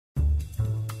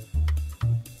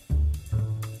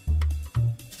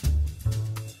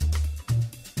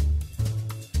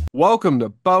Welcome to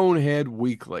Bonehead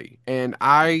Weekly, and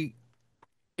I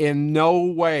in no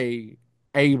way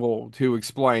able to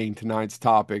explain tonight's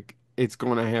topic. It's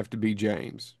going to have to be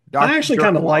James. I Dr. actually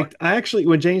kind of Jerkbot. liked. I actually,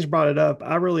 when James brought it up,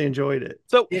 I really enjoyed it.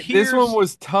 So This one here's,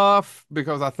 was tough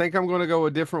because I think I'm going to go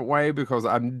a different way because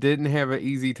I didn't have an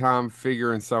easy time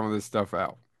figuring some of this stuff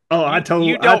out. Oh, you I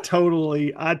don't.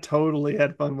 totally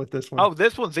had fun with this one. Oh,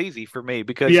 this one's easy for me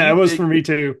because Yeah, it was for me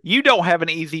too. you don't have an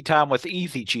easy time with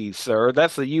easy cheese, sir.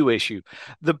 That's the you issue.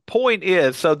 The point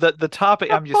is, so the topic.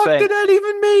 What I'm the just fuck saying. did that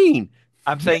even mean?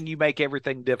 I'm saying you make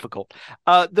everything difficult.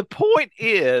 The point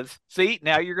is, see,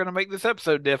 now you're going to make this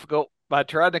episode difficult by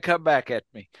trying to come back at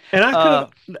me. And Uh,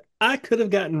 I could have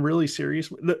gotten really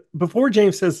serious before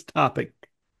James says the topic.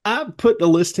 I put the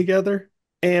list together,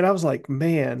 and I was like,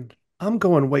 man, I'm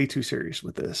going way too serious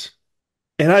with this,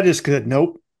 and I just could.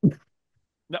 Nope.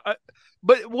 no,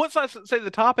 but once I say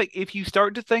the topic, if you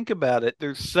start to think about it,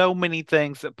 there's so many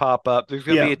things that pop up. There's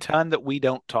going to be Yeah. a ton that we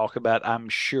don't talk about, I'm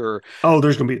sure. Oh,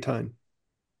 there's gonna be a ton.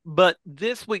 But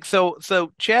this week, so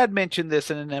Chad mentioned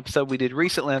this in an episode we did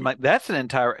recently. I'm like, that's an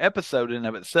entire episode in and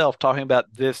of itself talking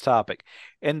about this topic.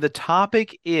 And the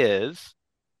topic is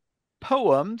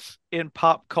poems in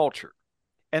pop culture.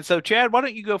 And so, Chad, why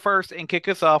don't you go first and kick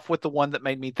us off with the one that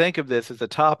made me think of this as a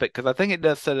topic? Because I think it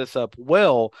does set us up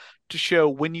well to show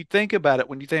when you think about it,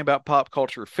 when you think about pop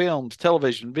culture, films,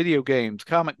 television, video games,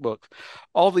 comic books,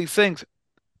 all these things,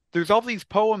 there's all these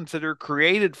poems that are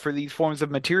created for these forms of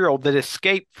material that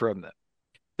escape from them,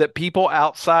 that people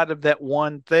outside of that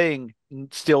one thing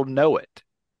still know it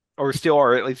or still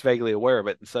are at least vaguely aware of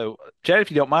it. And so, Chad,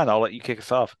 if you don't mind, I'll let you kick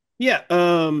us off. Yeah.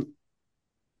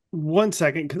 1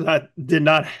 second, because I did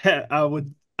not.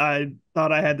 I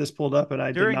thought I had this pulled up, and I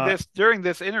did During not.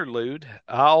 this interlude,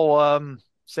 I'll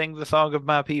sing the song of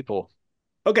my people.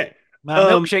 Okay. My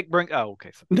Um. milkshake bring. Oh,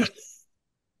 okay. So,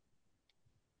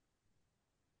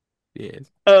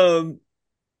 Yes. Um.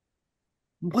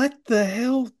 What the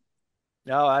hell?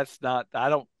 no, that's not. I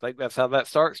don't think that's how that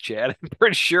starts, Chad. I'm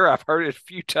pretty sure I've heard it a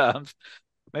few times.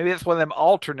 Maybe it's one of them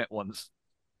alternate ones.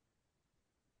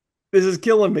 This is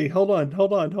killing me. Hold on.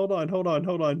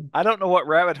 I don't know what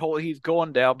rabbit hole he's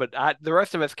going down, but the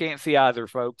rest of us can't see either,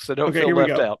 folks. So don't Okay, feel here we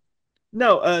left go. out.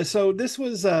 No, so this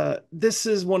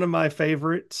is one of my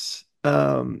favorites.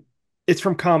 It's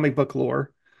from comic book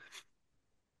lore.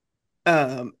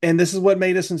 And this is what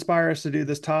made us inspire us to do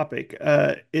this topic.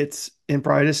 It's in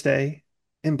brightest day,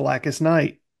 in blackest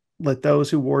night. Let those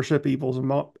who worship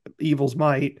evil's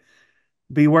might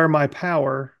beware my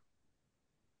power,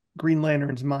 Green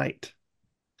Lantern's might.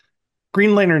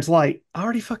 Green Lantern's light. I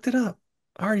already fucked it up.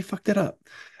 I already fucked it up.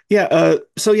 Yeah,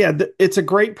 so yeah, it's a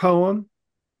great poem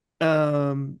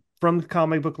from the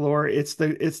comic book lore. It's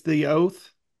the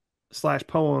oath slash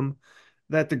poem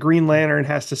that the Green Lantern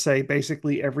has to say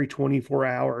basically every 24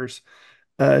 hours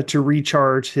to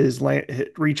recharge his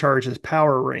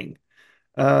power ring.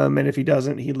 And if he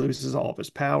doesn't, he loses all of his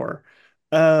power.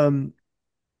 Um,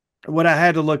 what I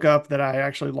had to look up that I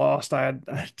actually lost, I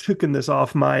taken this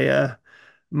off my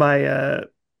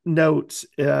notes.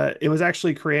 It was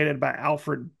actually created by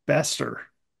Alfred Bester.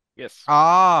 Yes.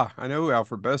 Ah, I know who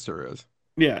Alfred Bester is.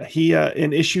 Yeah, he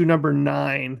in issue number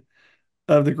 9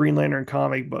 of the Green Lantern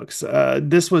comic books.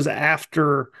 This was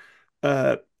after,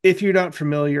 if you're not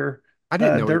familiar, I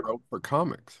didn't know he there. wrote for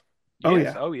comics. Oh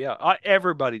Yes. yeah, Oh, yeah.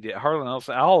 Everybody did. Harlan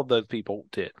Ellison, all of those people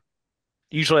did.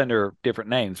 Usually under different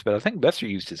names, but I think Bester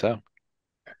used his own.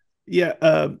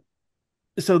 yeah.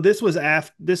 So this was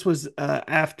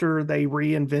after they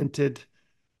reinvented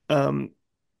um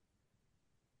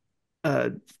uh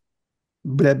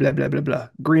blah blah blah blah blah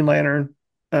Green Lantern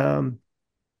um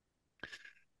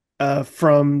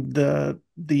from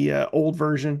the old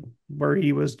version where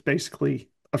he was basically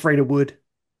afraid of wood.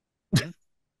 Mhm.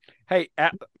 Hey,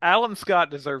 Alan Scott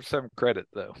deserves some credit,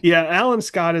 though. Yeah, Alan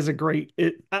Scott is a great.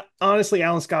 Honestly,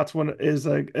 Alan Scott's one is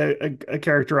a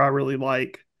character I really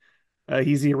like.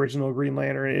 He's the original Green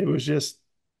Lantern. It was just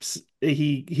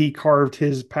he carved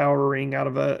his power ring out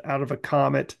of a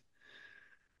comet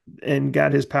and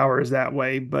got his powers that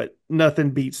way. But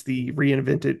nothing beats the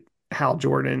reinvented Hal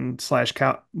Jordan slash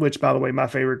Cal, which by the way, my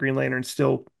favorite Green Lantern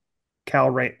still Cal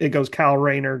Rain. It goes Cal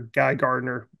Rayner, Guy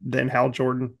Gardner, then Hal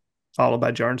Jordan, followed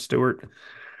by John Stewart.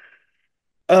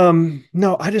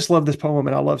 No, I just love this poem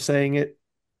and I love saying it.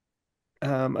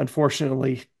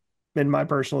 Unfortunately, in my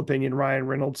personal opinion, Ryan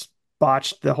Reynolds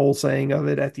botched the whole saying of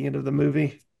it at the end of the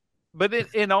movie. But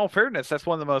in all fairness, that's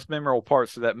one of the most memorable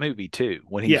parts of that movie too.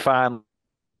 When he Yeah, finally,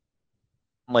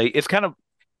 it's kind of,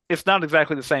 it's not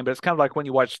exactly the same, but it's kind of like when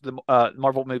you watch the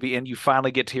Marvel movie and you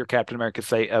finally get to hear Captain America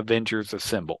say "Avengers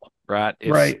Assemble," right?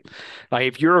 It's Right. like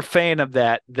if you're a fan of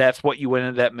that, that's what you went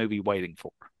into that movie waiting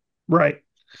for. Right.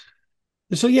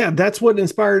 So yeah, that's what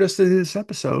inspired us to do this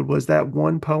episode was that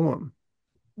one poem.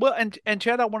 Well, and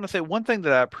Chad, I want to say one thing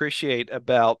that I appreciate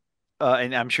about,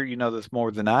 and I'm sure you know this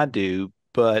more than I do,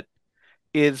 but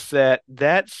is that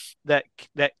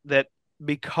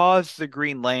because the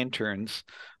Green Lanterns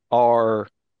are,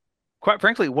 quite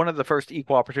frankly, one of the first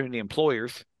equal opportunity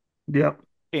employers Yep.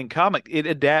 in comic, it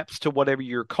adapts to whatever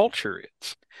your culture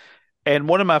is. And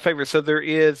one of my favorites, so there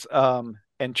is,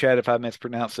 and Chad, if I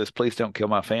mispronounce this, please don't kill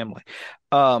my family.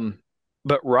 Um,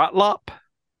 but Rotlop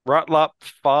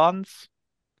Fawns,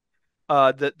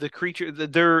 the creature,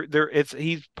 they're it's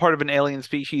he's part of an alien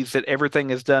species that everything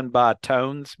is done by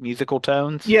tones, musical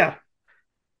tones. Yeah.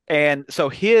 And so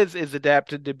his is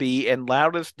adapted to be in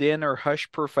loudest din or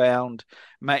hush profound,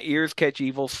 my ears catch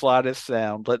evil's slightest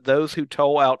sound. Let those who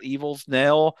toll out evil's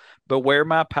knell beware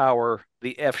my power,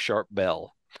 the F sharp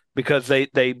bell. Because they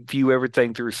view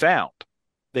everything through sound.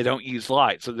 They don't use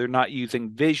light, so they're not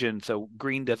using vision, so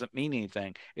green doesn't mean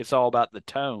anything. It's all about the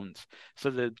tones. So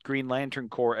the Green Lantern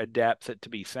Corps adapts it to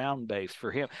be sound based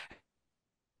for him.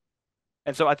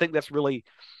 And so I think that's really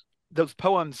those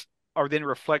poems are then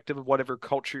reflective of whatever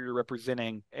culture you're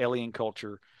representing, alien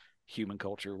culture, human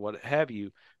culture, what have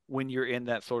you, when you're in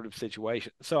that sort of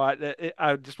situation. So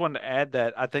I just wanted to add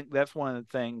that I think that's one of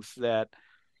the things that,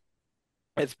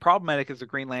 as problematic as the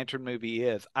Green Lantern movie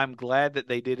is, I'm glad that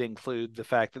they did include the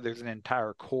fact that there's an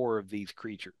entire core of these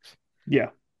creatures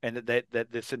Yeah. and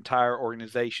that this entire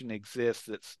organization exists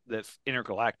that's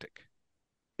intergalactic.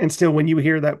 And still when you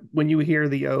hear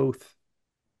the oath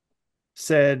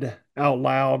said out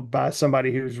loud by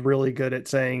somebody who's really good at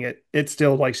saying it, it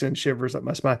still like sends shivers up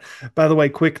my spine. By the way,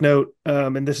 quick note,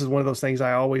 and this is one of those things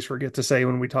I always forget to say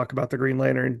when we talk about the Green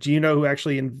Lantern. Do you know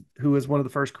who is one of the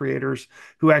first creators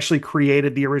who actually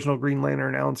created the original Green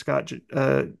Lantern, Alan Scott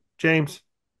James?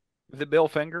 Is it Bill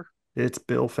Finger? It's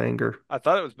Bill Finger. I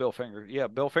thought it was Bill Finger. Yeah,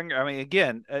 Bill Finger. I mean,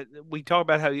 again, we talk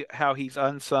about how he's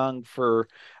unsung for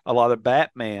a lot of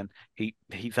Batman.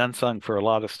 He's unsung for a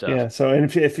lot of stuff. Yeah. So,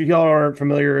 and if y'all aren't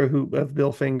familiar of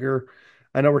Bill Finger,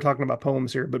 I know we're talking about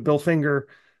poems here, but Bill Finger,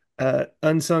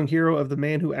 unsung hero of the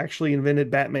man who actually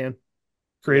invented Batman,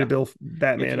 Yeah. created Bill If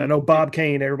Batman. I you know if Bob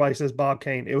Kane. Everybody says Bob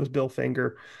Kane. It was Bill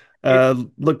Finger. if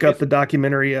Look up if the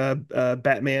documentary,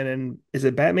 Batman and is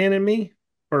it Batman and Me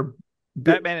or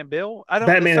Bi- Batman and Bill, I don't.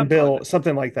 It's Batman and something like Bill, that.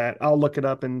 something like that. I'll look it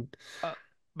up and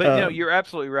But no, uh, you're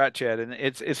absolutely right, Chad, and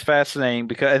it's fascinating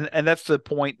because and that's the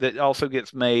point that also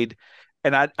gets made.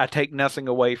 And I take nothing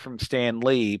away from Stan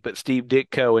Lee, but Steve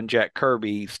Ditko and Jack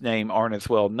Kirby's name aren't as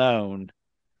well known.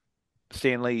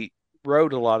 Stan Lee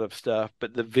wrote a lot of stuff,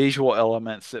 but the visual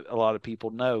elements that a lot of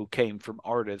people know came from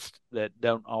artists that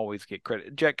don't always get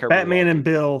credit. Jack Kirby, a lot Batman of and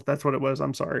people. Bill. That's what it was.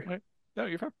 I'm sorry. Okay. No,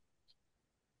 you're fine.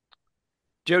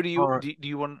 Joe, All right. do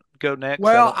you want to go next? I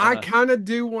Well, don't want I to. kind of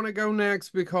do want to go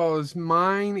next because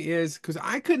mine is because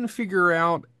I couldn't figure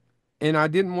out, and I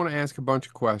didn't want to ask a bunch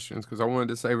of questions because I wanted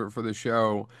to save it for the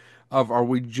show. Of are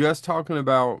we just talking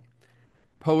about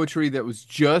poetry that was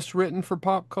just written for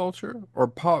pop culture, or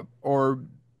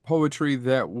poetry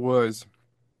that was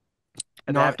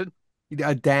not Adapted.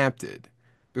 adapted?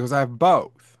 Because I have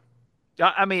both.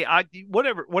 I mean, I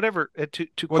whatever. To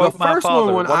Well, the quote my first one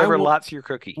father, when I whatever will. lights your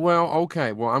cookie. Well,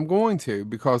 okay. Well, I'm going to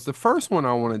because the first one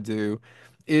I want to do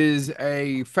is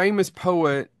a famous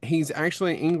poet. He's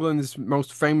actually England's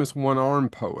most famous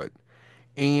one-armed poet.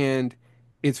 And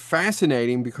it's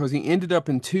fascinating because he ended up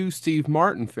in two Steve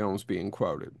Martin films being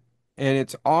quoted. And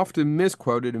it's often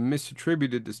misquoted and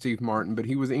misattributed to Steve Martin, but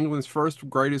he was England's first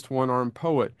greatest one-armed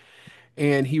poet.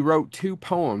 And he wrote two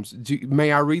poems.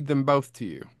 May I read them both to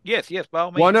you? Yes, yes, by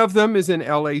all One means. of them is an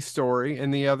LA story,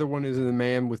 and the other one is in The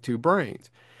Man with Two Brains.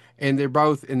 And they're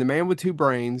both in The Man with Two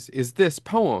Brains is this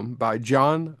poem by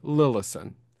John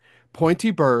Lillison.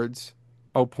 Pointy birds,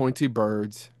 oh pointy,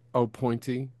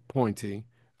 pointy,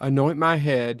 anoint my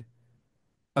head,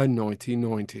 anointy,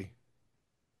 nointy.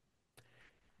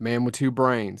 Man with Two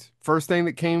Brains. First thing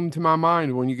that came to my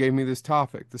mind when you gave me this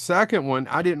topic. The second one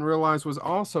I didn't realize was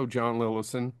also John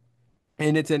Lillison,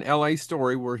 and it's an LA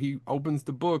story where he opens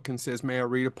the book and says, May I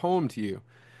read a poem to you?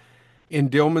 In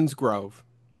Dillman's Grove.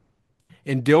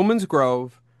 In Dillman's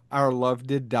Grove our love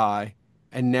did die,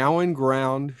 and now in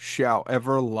ground shall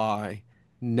ever lie.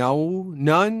 No,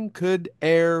 none could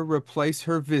e'er replace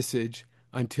her visage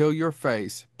until your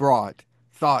face brought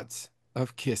thoughts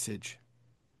of kissage.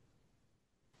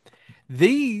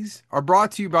 These are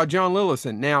brought to you by John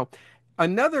Lillison. Now,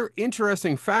 another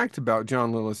interesting fact about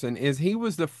John Lillison is he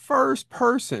was the first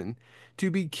person to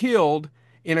be killed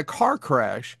in a car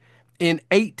crash in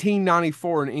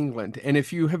 1894 in England. And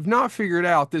if you have not figured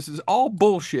out, this is all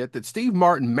bullshit that Steve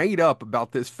Martin made up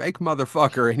about this fake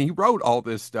motherfucker, and he wrote all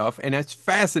this stuff. And it's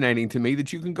fascinating to me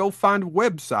that you can go find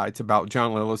websites about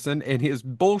John Lillison and his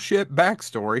bullshit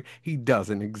backstory. He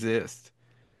doesn't exist.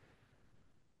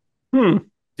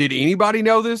 Hmm. Did anybody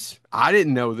know this? I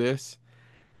didn't know this.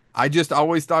 I just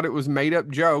always thought it was made up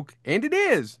joke, and it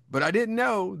is, but I didn't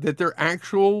know that their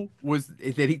actual was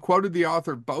that he quoted the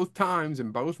author both times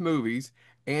in both movies,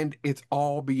 and it's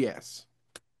all BS.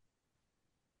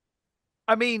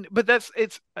 I mean, but that's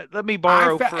it's. Let me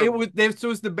borrow It from. was this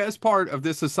was the best part of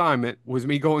this assignment was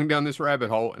me going down this rabbit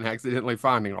hole and accidentally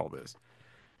finding all this.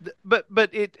 But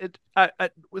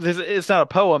it's not a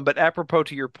poem, but apropos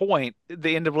to your point,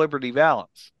 the end of Liberty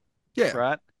Valance, Yeah,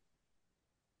 right?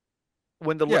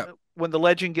 yeah, When the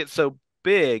legend gets so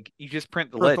big, you just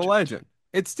print the for the legend. legend.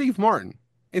 It's Steve Martin.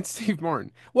 It's Steve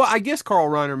Martin. Well, I guess Carl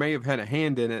Reiner may have had a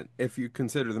hand in it if you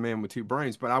consider the man with two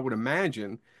brains, but I would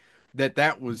imagine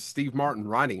that was Steve Martin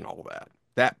writing all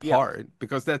that Yep, part,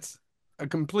 because that's a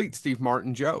complete Steve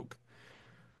Martin joke.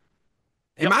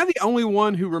 Am yep. I the only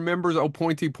one who remembers "Oh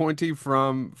Pointy Pointy"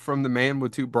 from The Man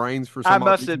with Two Brains? For I some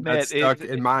odd must reason, that's admit, stuck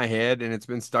in my head, and it's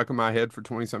been stuck in my head for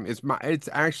 20 something. It's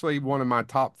actually one of my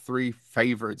top three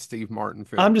favorite Steve Martin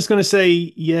I'm films. just going to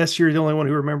say, yes, you're the only one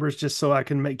who remembers just so I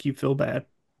can make you feel bad.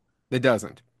 It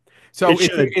doesn't. It So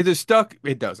should. it is stuck.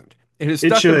 It doesn't. It is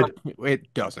It stuck in should. my.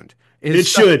 It doesn't. It is It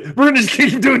stuck. should. We're going to just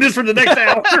keep doing this for the next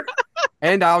hour.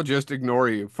 And I'll just ignore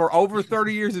you. For over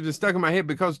 30 years, it's been stuck in my head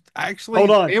because actually,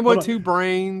 Hold on. Man Hold with on. Two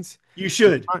Brains. You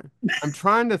I'm should. trying, I'm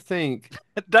trying to think.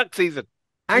 duck season.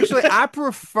 Actually,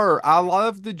 I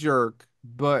love The Jerk,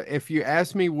 but if you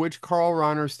ask me which Carl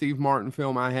Reiner, Steve Martin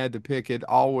film I had to pick, it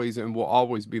always and will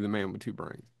always be The Man with Two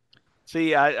Brains.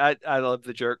 See, I love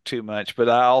the jerk too much, but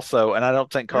I also, and I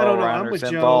don't think I Carl don't know. I'm Reiner's with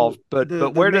involved. Joe. But The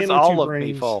where does man with two all of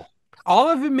me brains. fall? All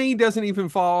of it me doesn't even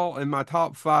fall in my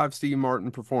top five Steve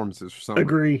Martin performances for some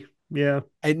reason. Agree. Yeah.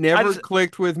 It I never just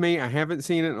clicked with me. I haven't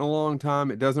seen it in a long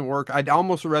time. It doesn't work. I'd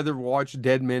almost rather watch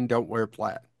Dead Men Don't Wear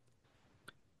Plaid.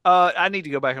 I need to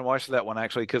go back and watch that one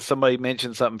actually because somebody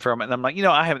mentioned something from it, and I'm like,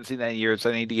 I haven't seen that in years. So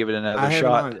I need to give it I another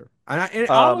haven't shot. either. And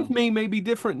all of Um, me may be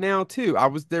different now too.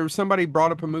 There was somebody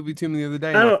brought up a movie to me the other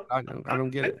day, I and don't. I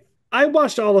don't get I, it. I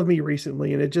watched all of me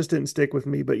recently, and it just didn't stick with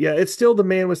me. But yeah, it's still the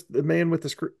man with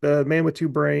two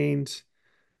brains,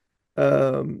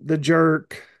 the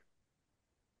jerk,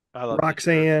 I love the jerk.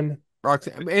 Roxanne.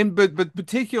 Roxanne, and but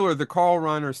particular the Carl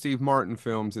Reiner, Steve Martin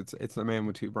films. It's The Man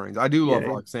with Two Brains. I do love Yeah,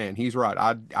 Roxanne. He's right.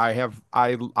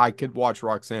 I could watch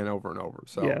Roxanne over and over.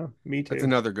 So yeah, me that's too.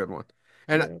 another good one.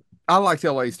 And Yeah, I liked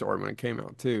L.A. Story when it came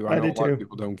out too. I I know do a lot of too.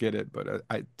 people don't get it, but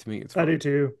to me it's I do fun.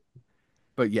 too.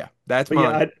 But yeah, that's But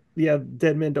yeah, mine.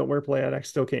 Dead Men Don't Wear Plaid. I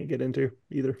still can't get into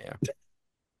either. Yeah,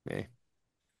 yeah.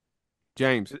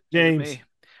 James. Is it James, me?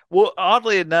 Well,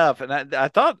 oddly enough, and I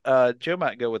thought Joe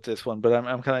might go with this one, but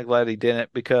I'm kind of glad he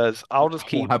didn't because I'll just Oh,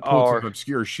 keep I pulled some our.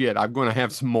 obscure shit. I'm going to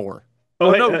have some more.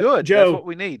 oh Oh hey, no, good. That's what Joe,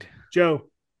 we need. Joe,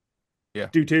 Yeah.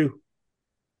 do too.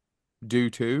 Do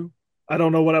too. I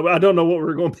don't know what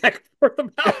we're going back and forth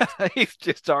about. He's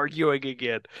just arguing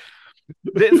again.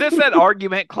 Is this that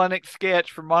argument clinic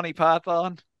sketch from Monty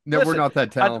Python? No, we're Listen, not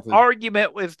that an talented.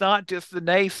 argument is not just the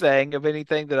naysaying of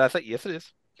anything that I say. Yes, it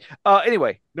is.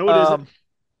 Anyway, No, it isn't.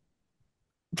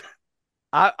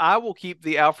 I will keep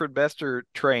the Alfred Bester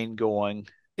train going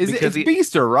because It's he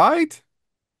Beaster, right?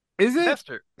 Is it?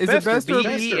 Bester Is it Bester Bester or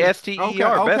B E Beaster? S T E Okay,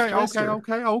 R okay, Bester. okay, Bester.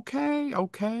 okay, okay,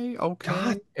 okay,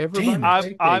 God okay. damn Everybody it.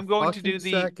 take a I'm going to fucking do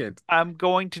the second. I'm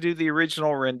going to do the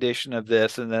original rendition of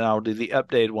this, and then I'll do the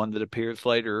updated one that appears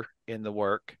later in the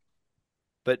work.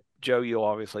 But Joe, you'll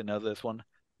obviously know this one.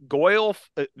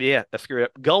 Yeah, screw it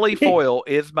up. Gully Foyle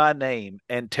is my name,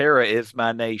 and Terra is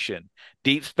my nation.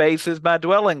 Deep space is my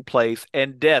dwelling place,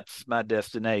 and death's my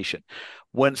destination.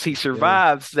 Once he Yeah.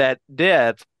 survives that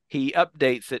death, he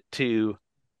updates it to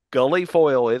Gully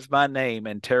Foyle is my name,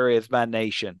 and Terra is my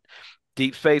nation.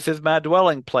 Deep space is my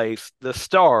dwelling place, the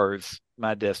stars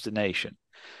my destination.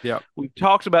 Yep. We've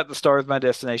talked about the stars my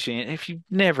destination, and if you've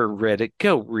never read it,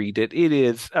 go read it. It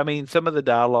is, I mean, some of the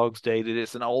dialogue's dated.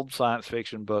 It's an old science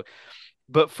fiction book,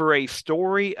 but for a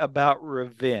story about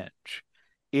revenge,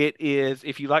 it is.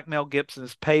 If you like Mel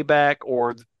Gibson's Payback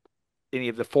or any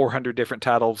of the 400 different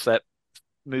titles that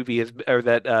movie has or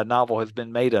that novel has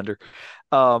been made under,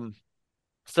 um,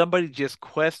 somebody just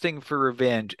questing for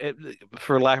revenge,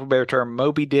 for lack of a better term,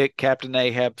 Moby Dick, Captain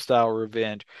Ahab style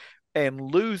revenge, and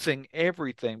losing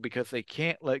everything because they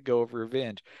can't let go of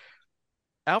revenge.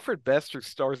 Alfred Bester's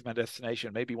Stars My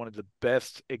Destination may be one of the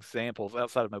best examples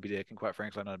outside of Moby Dick, and quite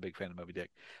frankly, I'm not a big fan of Moby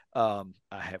Dick. I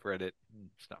have read it.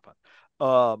 It's not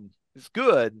fun. It's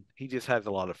good. He just has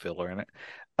a lot of filler in it.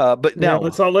 But Yeah, no,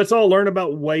 let's all learn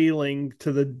about whaling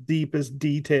to the deepest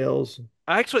details.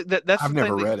 actually, I've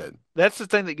never read it. that's the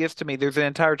thing that gets to me. There's an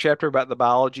entire chapter about the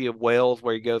biology of whales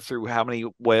where he goes through how many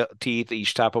whale teeth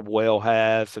each type of whale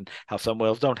has and how some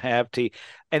whales don't have teeth.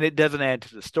 And it doesn't add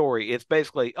to the story. It's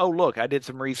basically, oh, look, I did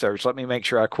some research. Let me make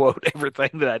sure I quote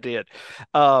everything that I did.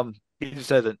 It just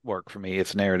doesn't work for me.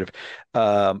 It's narrative.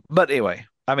 But anyway,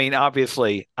 I mean,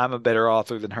 obviously, I'm a better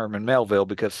author than Herman Melville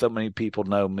because so many people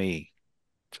know me.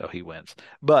 So he wins.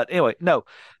 But anyway, no,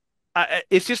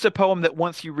 it's just a poem that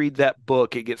once you read that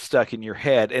book, it gets stuck in your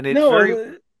head, and it's No, very.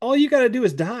 all you got to do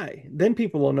is die. Then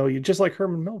people will know you, just like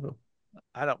Herman Melville.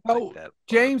 I don't think Oh, that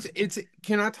James, works. it's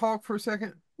can I talk for a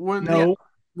second? Yeah,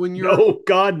 When you're No,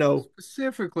 God, no.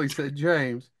 specifically said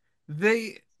James,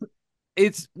 they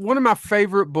it's one of my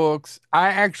favorite books. I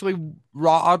actually,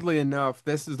 oddly enough,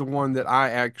 this is the one that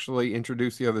I actually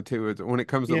introduced the other two. When it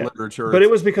comes to Yeah, literature, but it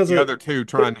it's was because the of, other two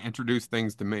but trying to introduce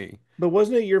things to me.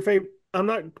 wasn't it your favorite? I'm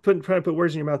not trying to put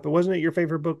words in your mouth, but wasn't it your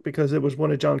favorite book because it was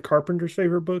one of John Carpenter's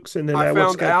favorite books, and then I that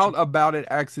what's found got out you? about it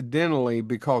accidentally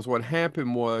because what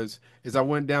happened was is I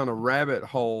went down a rabbit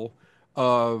hole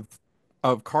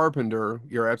of Carpenter.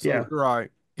 You're Yeah, absolutely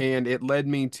right. And it led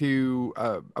me to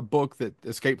a book that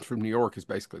Escapes from New York is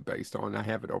basically based on. I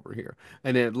have it over here,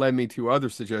 and it led me to other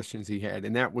suggestions he had,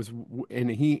 and that was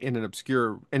and he in an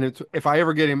obscure. And it's if I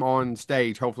ever get him on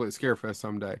stage, hopefully at Scarefest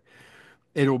someday,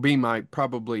 it'll be my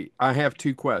probably. I have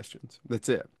two questions. That's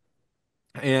it,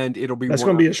 and it'll be that's one.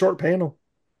 going to be a short panel.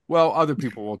 Well, other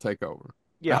people will take over.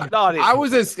 yeah. No, it is I going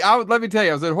was to take at, over. let me tell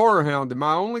you, I was at Horror Hound, and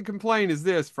my only complaint is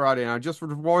this Friday. And I just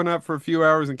was walking up for a few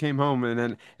hours and came home,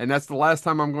 and that's the last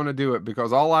time I'm going to do it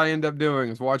because all I end up doing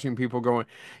is watching people going,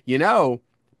 you know,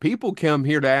 people come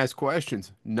here to ask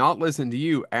questions, not listen to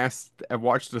you ask,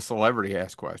 watch the celebrity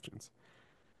ask questions.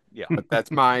 Yeah. But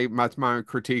that's my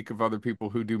critique of other people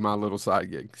who do my little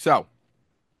side gig. So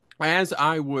as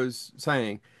I was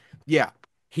saying, yeah,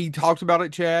 he talked about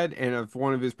it, Chad, and if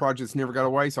one of his projects never got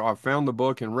away, so I found the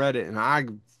book and read it, and I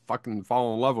fucking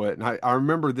fall in love with it. And I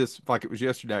remember this like it was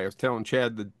yesterday. I was telling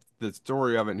Chad the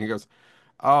story of it, and he goes,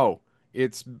 "Oh,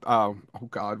 it's oh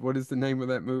God, what is the name of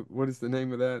that movie? What is the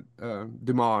name of that?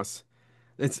 Dumas.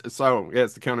 It's so yeah,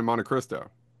 it's the Count of Monte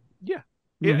Cristo." Yeah.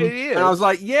 It Hmm. And I was is.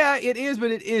 like, "Yeah, it is,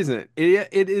 but it isn't.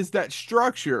 It is that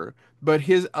structure, but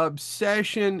his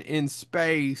obsession in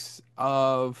space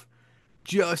of."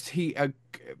 just he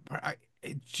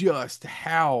just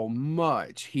how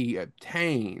much he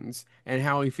obtains and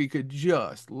how if he could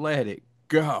just let it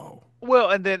go.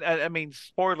 Well, and then I mean,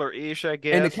 spoiler-ish, I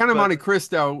And the guess, Count of but Monte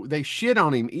Cristo, they shit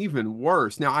on him even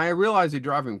worse. Now I realize they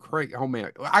drive him crazy. Oh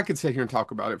man, I could sit here and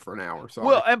talk about it for an hour. Sorry,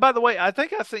 well, and by the way, I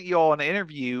think I sent you all an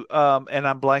interview, and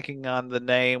I'm blanking on the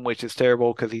name, which is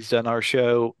terrible because he's done our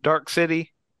show, Dark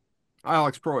City.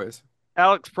 Alex Proyas.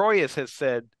 Alex Proyas has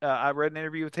said, I read an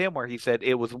interview with him where he said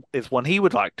is one he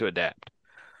would like to adapt.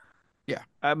 Yeah,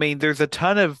 I mean, there's a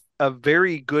ton of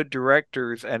very good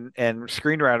directors and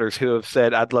screenwriters who have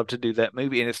said, I'd love to do that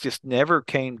movie, and it's just never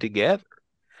came together.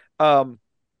 Um,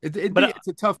 but it's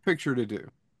a tough picture to do.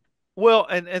 well,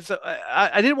 and so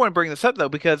I didn't want to bring this up though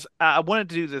because I wanted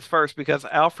to do this first because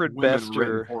Alfred Women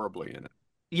written Bester, horribly in it.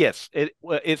 yes,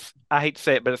 it's I hate to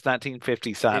say it, but it's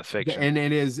 1950 science fiction. And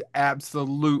it is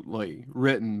absolutely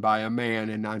written by a man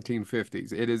in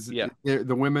 1950s. It is Yeah,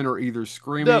 the women are either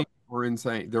screaming though or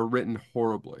insane. They're written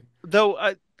horribly. though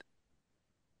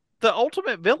the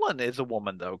ultimate villain is a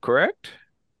woman though, correct?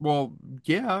 Well,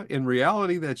 yeah, in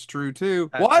reality, that's true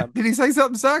too. I, What? Did he say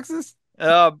something sexist?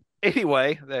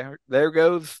 anyway, there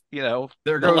goes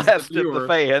There the goes the last of the viewer.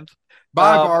 fans.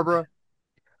 Bye, Um, Barbara.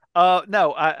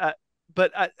 no,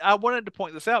 but I wanted to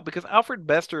point this out because Alfred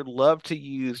Bester loved to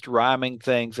use rhyming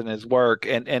things in his work,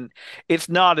 and it's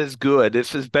not as good.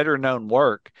 It's his better known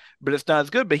work, but it's not as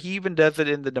good. But he even does it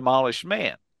in The Demolished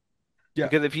Man.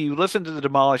 Yeah, Because if you listen to The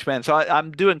Demolished Man, so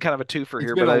I'm doing kind of a twofer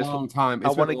it's here, been but a long time. I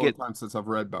It's been want a to long get time since I've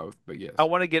read both, but I yes.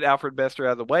 want to get Alfred Bester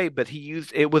out of the way, but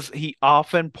he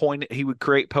often pointed he would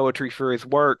create poetry for his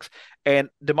works, and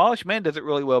Demolished Man does it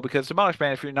really well because Demolished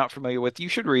Man, if you're not familiar with, you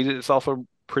should read it. It's also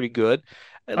pretty good,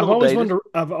 a little dated.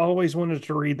 I've always wanted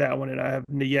to read that one, and I have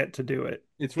yet to do it.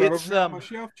 It's right over It's here on my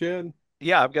shelf, Chad.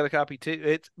 yeah, I've got a copy too.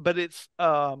 It's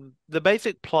the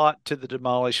basic plot to The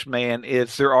Demolished Man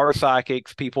is there are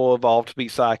psychics, people evolve to be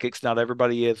psychics, not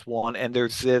everybody is one, and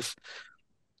there's this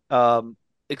um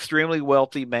extremely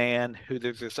wealthy man who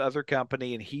there's this other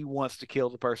company and he wants to kill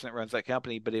the person that runs that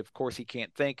company, but of course he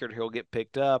can't think or he'll get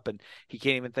picked up and he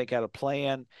can't even think out a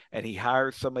plan and he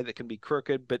hires somebody that can be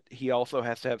crooked, but he also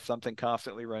has to have something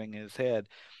constantly running in his head.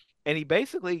 And he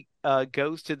basically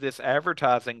goes to this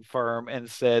advertising firm and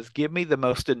says, "Give me the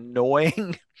most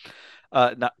annoying,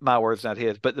 not my words, not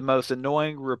his, but the most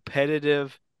annoying,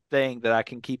 repetitive thing that I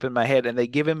can keep in my head." And they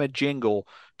give him a jingle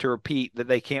to repeat that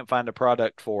they can't find a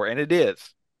product for, and it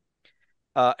is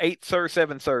eight, sir,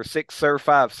 seven, sir, six, sir,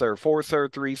 five, sir, four, sir,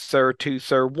 three, sir, two,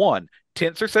 sir, one.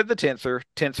 Tensor said the tensor,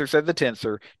 tensor said the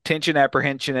tensor, tension,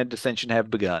 apprehension, and dissension have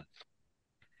begun.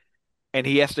 And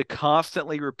he has to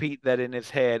constantly repeat that in his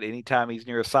head anytime he's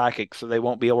near a psychic, so they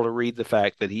won't be able to read the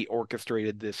fact that he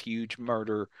orchestrated this huge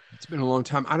murder It's been a long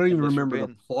time. I don't and even this remember the revenge.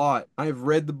 plot. I've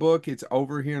read the book. It's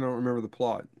over here and I don't remember the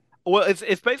plot. Well, it's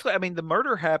basically, I mean, the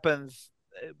murder happens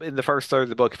in the first third of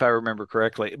the book, if I remember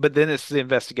correctly. But then it's the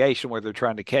investigation where they're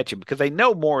trying to catch him because they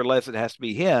know more or less it has to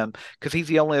be him because he's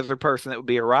the only other person that would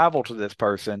be a rival to this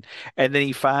person. And then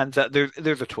he finds out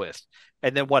there's a twist,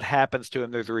 and then what happens to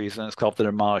him? There's a reason. It's called the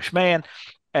Demolished Man,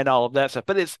 and all of that stuff.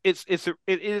 But it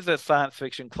is a science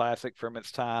fiction classic from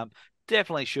its time.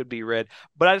 Definitely should be read.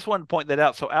 But I just wanted to point that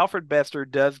out. So Alfred Bester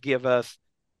does give us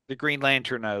the Green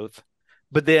Lantern oath,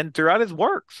 but then throughout his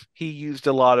works, he used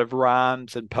a lot of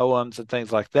rhymes and poems and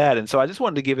things like that. And so I just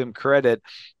wanted to give him credit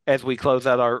as we close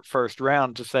out our first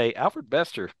round to say Alfred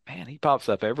Bester, man, he pops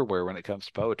up everywhere when it comes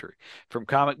to poetry, from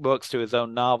comic books to his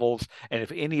own novels. And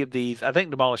if any of these, I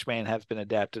think Demolished Man has been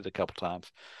adapted a couple times,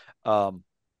 um,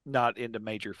 not into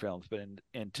major films, but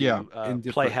Yeah, into in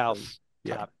different things. playhouse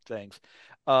Yeah. type things.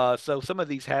 So some of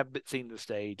these have seen the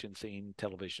stage and seen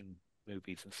television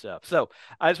movies and stuff. So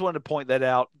I just wanted to point that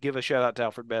out. Give a shout out to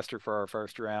Alfred Bester for our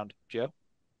first round. Joe?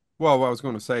 Well, what I was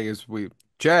going to say is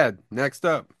Chad, next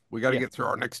up, we got to Yeah. get through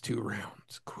our next two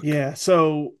rounds quick. Yeah.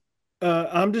 So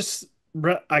I'm just,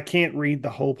 I can't read the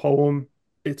whole poem.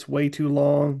 It's way too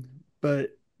long,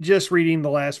 but just reading the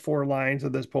last four lines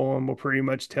of this poem will pretty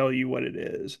much tell you what it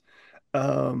is.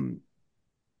 Um,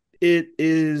 it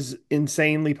is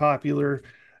insanely popular.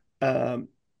 Um,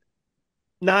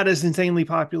 Not as insanely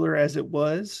popular as it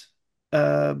was,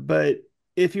 but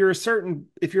if you're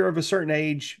of a certain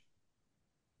age,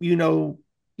 you know,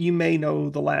 you may know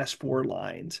the last four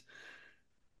lines.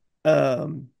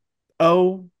 Um,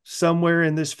 oh, somewhere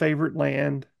in this favorite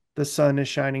land, the sun is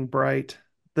shining bright.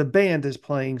 The band is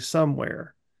playing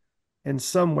somewhere, and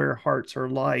somewhere hearts are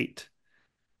light,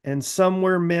 and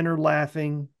somewhere men are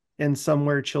laughing, and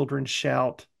somewhere children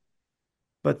shout.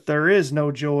 But there is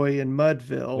no joy in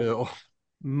Mudville. Bill.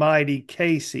 Mighty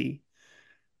Casey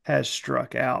has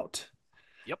struck out.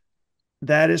 Yep.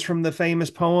 That is from the famous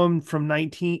poem from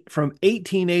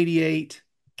 1888,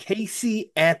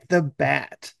 Casey at the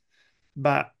Bat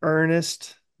by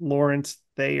Ernest Lawrence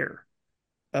Thayer,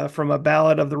 from a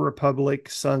ballad of the Republic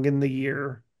sung in the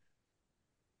year,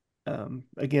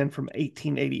 again from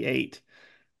 1888.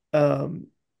 Um,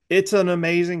 it's an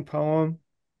amazing poem.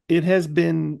 It has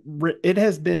been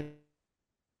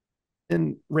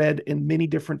read in many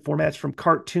different formats, from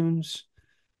cartoons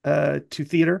to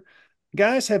theater.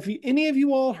 Guys, have any of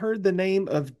you all heard the name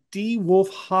of D. Wolf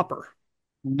Hopper?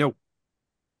 Nope.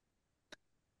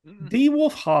 Mm-mm. D.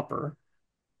 Wolf Hopper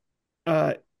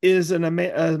uh, is a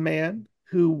man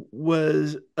who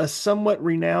was a somewhat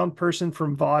renowned person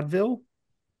from vaudeville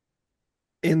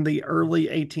in the early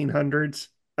 1800s.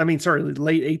 I mean, sorry,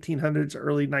 late 1800s,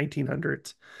 early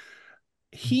 1900s.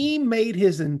 He made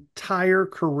his entire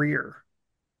career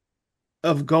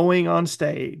of going on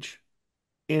stage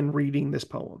and reading this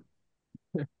poem.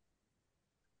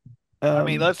 I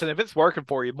mean, Um, listen, if it's working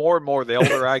for you more and more, the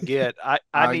older I get, I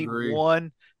I need agree.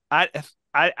 one. I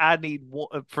I need one,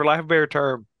 for lack of a better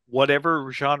term, whatever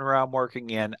genre I'm working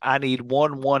in. I need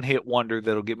one hit wonder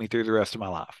that'll get me through the rest of my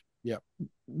life. Yep.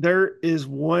 there is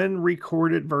one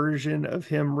recorded version of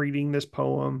him reading this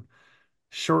poem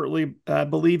shortly. I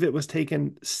believe it was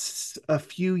taken a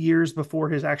few years before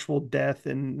his actual death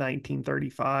in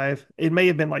 1935. It may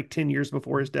have been like 10 years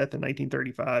before his death in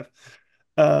 1935.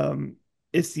 Um,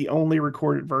 it's the only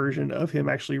recorded version of him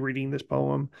actually reading this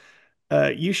poem.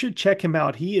 You should check him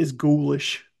out. He is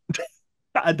ghoulish.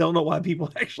 I don't know why people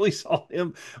actually saw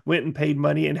him, went and paid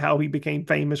money, and how he became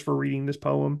famous for reading this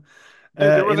poem.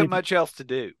 There And wasn't if much else to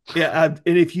do. yeah,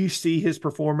 and if you see his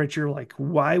performance, you're like,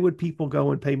 why would people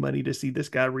go and pay money to see this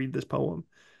guy read this poem?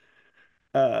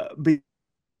 Uh,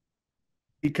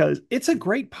 because it's a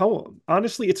great poem.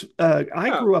 Honestly, it's I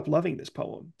Yeah. grew up loving this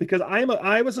poem because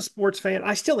I was a sports fan.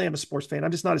 I still am a sports fan.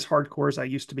 I'm just not as hardcore as I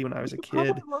used to be when I was a You probably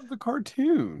kid. love the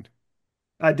cartoon.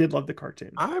 I did love the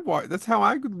cartoon. I watched, that's how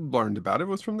I learned about it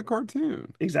was from the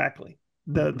cartoon. Exactly.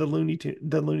 The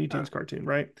Looney Uh, Tunes cartoon,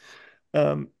 right?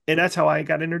 And that's how I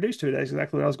got introduced to it. That's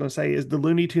exactly what I was going to say. Is the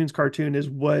Looney Tunes cartoon is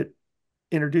what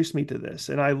introduced me to this,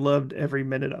 and I loved every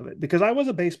minute of it because I was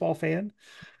a baseball fan.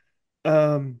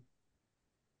 Um,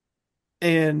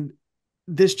 and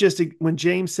this just when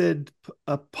James said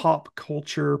a pop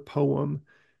culture poem,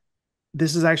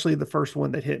 this is actually the first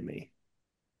one that hit me,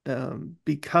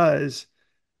 because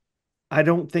I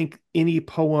don't think any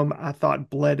poem I thought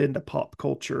bled into pop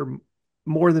culture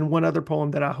more than one other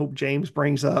poem that I hope James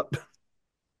brings up,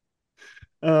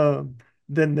 um,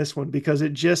 than this one, because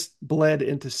it just bled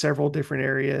into several different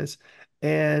areas,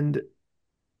 and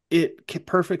it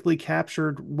perfectly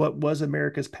captured what was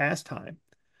America's pastime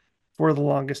for the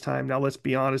longest time. Now, let's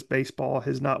be honest, baseball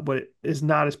is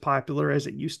not as popular as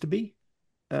it used to be.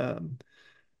 Um,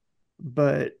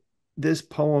 but this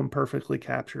poem perfectly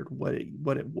captured what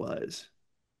it was.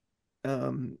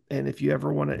 And if you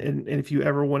ever want to, and if you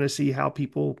ever want to see how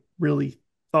people really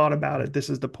thought about it, this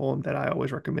is the poem that I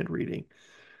always recommend reading.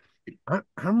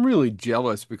 I'm really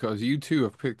jealous because you two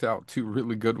have picked out two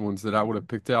really good ones that I would have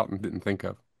picked out and didn't think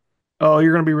of. Oh,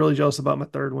 you're going to be really jealous about my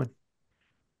third one.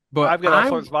 But I've got all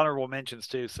sorts of honorable mentions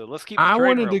too, so let's keep the I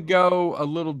train wanted to rolling. go a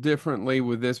little differently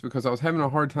with this because I was having a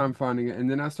hard time finding it, and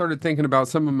then I started thinking about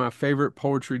some of my favorite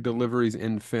poetry deliveries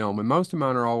in film, and most of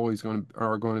mine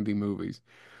are going to be movies.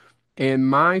 And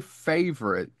my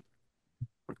favorite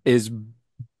is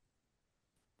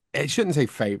it shouldn't say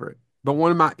favorite, but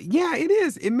one of my, yeah, it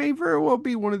is. It may very well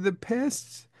be one of the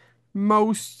best,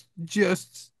 most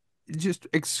just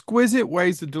exquisite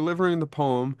ways of delivering the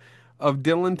poem of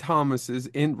Dylan Thomas's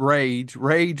in Rage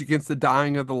Against the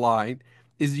Dying of the Light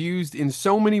is used in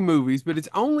so many movies, but it's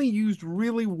only used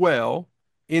really well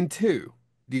in two.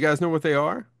 Do you guys know what they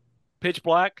are? Pitch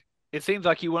Black. It seems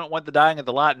like you wouldn't want the dying of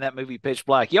the light in that movie, Pitch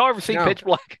Black. Y'all ever seen No, Pitch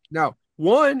Black? no.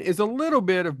 One is a little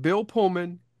bit of Bill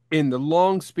Pullman in the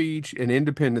long speech in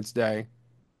Independence Day,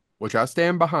 which I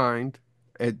stand behind.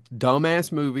 A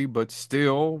dumbass movie, but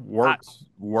still I,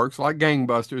 works like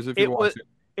gangbusters if you it watch was it.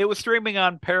 it was streaming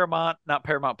on Paramount, not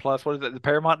Paramount Plus. What is it? The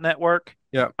Paramount Network.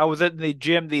 Yeah. I was in the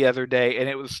gym the other day, and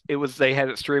it was they had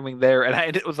it streaming there,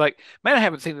 and it was like, man, I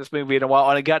haven't seen this movie in a while.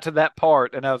 And I got to that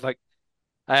part, and I was like,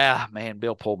 ah, man,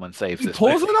 Bill Pullman saves He this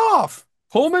pulls it movie. off.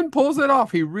 Pullman pulls it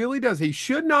off. He really does. He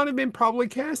should not have been probably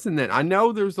cast in that. I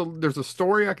know there's a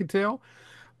story I could tell,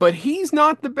 but he's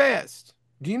not the best.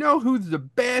 Do you know who the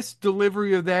best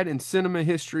delivery of that in cinema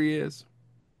history is?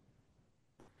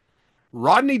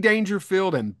 Rodney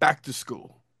Dangerfield and Back to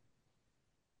School.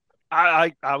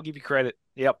 I'll give you credit.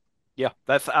 Yep, yeah,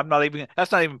 that's not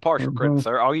even partial credit, Mhm.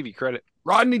 sir. I'll give you credit.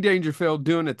 Rodney Dangerfield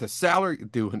doing it to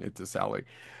salary,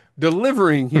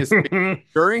 delivering his speech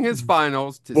during his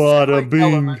finals to Bada Sally bing.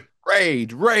 Element,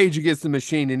 rage against the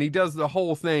machine, and he does the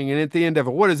whole thing. And at the end of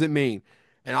it, what does it mean?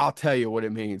 And I'll tell you what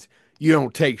it means. You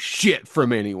don't take shit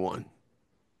from anyone.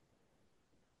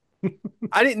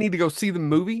 I didn't need to go see the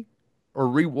movie or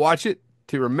rewatch it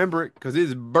to remember it because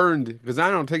it's burned because I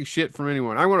don't take shit from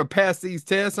anyone. I'm going to pass these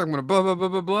tests. I'm going to blah, blah, blah,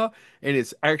 blah, blah. And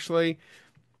it's actually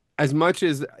as much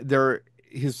as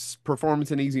his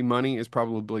performance in Easy Money is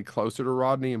probably closer to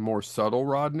Rodney and more subtle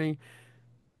Rodney,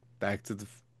 back to the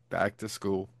back to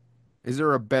school. Is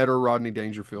there a better Rodney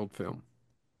Dangerfield film?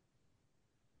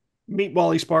 Meet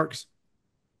Wally Sparks.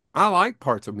 I like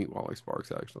parts of Meet Wally Sparks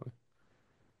actually.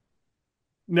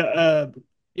 No,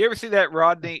 You ever see that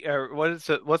Rodney or what is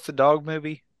it? What's the dog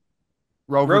movie?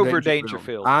 Rover Rover Dangerfield.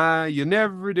 Dangerfield. You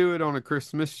never do it on a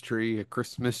Christmas tree, a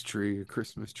Christmas tree, a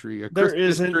Christmas tree. A there Christmas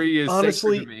isn't, tree is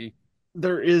sacred to honestly, me.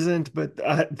 there isn't, but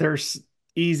there's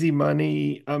Easy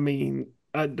Money. I mean,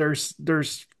 there's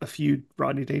a few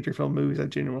Rodney Dangerfield movies I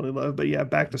genuinely love, but yeah,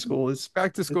 Back to School is,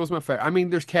 Back to School is my favorite. I mean,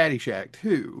 there's Caddyshack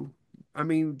too. I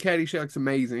mean, Caddyshack's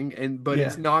amazing, but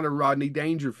it's yeah, not a Rodney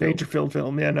Dangerfield. Dangerfield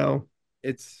film. Yeah, no,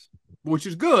 It's which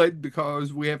is good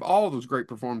because we have all those great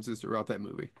performances throughout that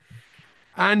movie.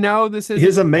 I know this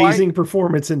his isn't quite. amazing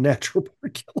performance in Natural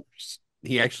Born Killers.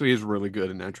 He actually is really good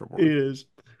in Natural It Born. is.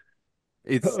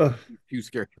 It's Uh, too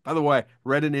scary. By the way,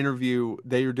 read an interview.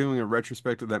 They are doing a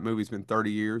retrospective. That movie's been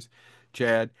 30 years,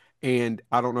 Chad. And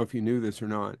I don't know if you knew this or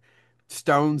not.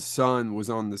 Stone's son was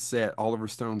on the set. Oliver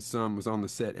Stone's son was on the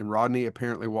set, and Rodney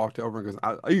apparently walked over and goes,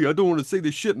 I don't want to say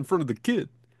this shit in front of the kid."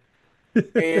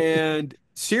 And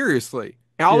seriously,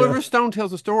 yeah. Oliver Stone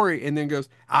tells a story and then goes,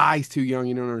 he's too young.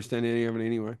 You don't understand any of it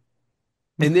anyway.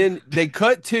 And then they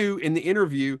cut to in the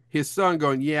interview his son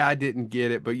going, "Yeah, I didn't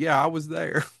get it, but yeah, I was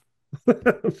there."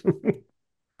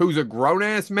 Who's a grown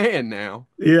ass man now.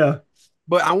 Yeah.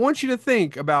 But I want you to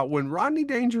think about when Rodney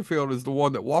Dangerfield is the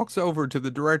one that walks over to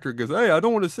the director and goes, "Hey, I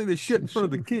don't want to see this shit in front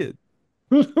of the kid."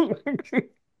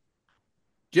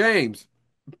 James.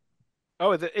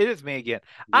 Oh, it is me again.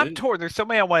 I'm Yeah. torn. There's so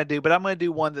many I want to do, but I'm going to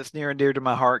do one that's near and dear to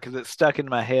my heart because it's stuck in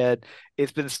my head.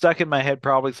 It's been stuck in my head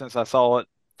probably since I saw it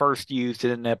first used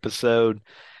in an episode,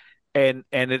 and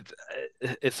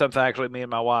it's something actually me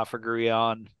and my wife agree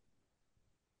on.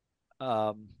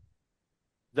 Um,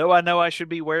 though I know I should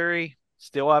be wary,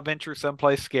 still I venture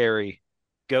someplace scary.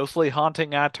 Ghostly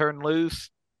haunting, I turn loose.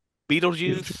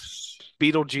 Beetlejuice, Beetlejuice.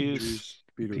 Beetlejuice,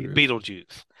 Beetlejuice. Beetlejuice.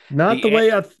 Beetlejuice. Not the The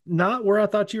way not where I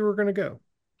thought you were going to go.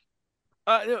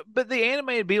 but the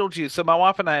animated Beetlejuice. So my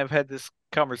wife and I have had this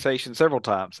conversation several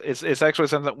times. It's actually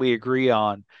something we agree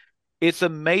on. It's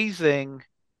amazing.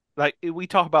 Like we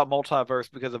talk about multiverse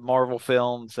because of Marvel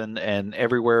films and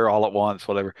everywhere all at once,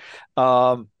 whatever.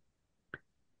 Um,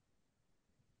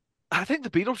 I think the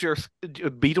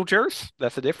Beetlejuice,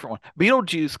 that's a different one.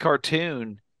 Beetlejuice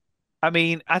cartoon. I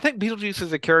mean, I think Beetlejuice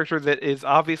is a character that is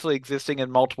obviously existing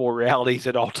in multiple realities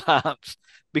at all times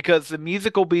because the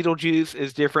musical Beetlejuice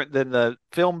is different than the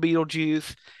film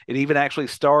Beetlejuice. It even actually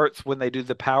starts when they do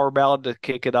the power ballad to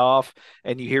kick it off,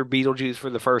 and you hear Beetlejuice for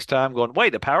the first time going,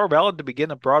 wait, a power ballad to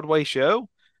begin a Broadway show?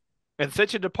 And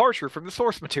such a departure from the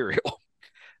source material.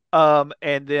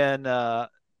 And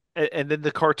then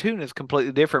the cartoon is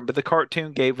completely different, but the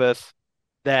cartoon gave us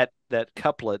that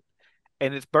couplet,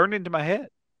 and it's burned into my head.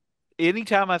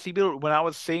 Anytime I see when I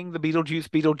was seeing the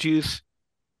Beetlejuice,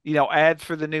 ads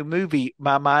for the new movie,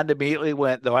 my mind immediately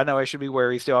went, though I know I should be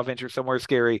wary, still I venture somewhere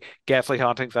scary, ghastly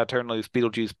hauntings, I turn loose,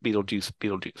 Beetlejuice, Beetlejuice,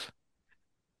 Beetlejuice.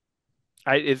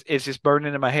 It's just burned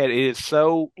into my head. It is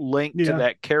so linked to Yeah.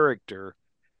 that character,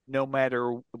 no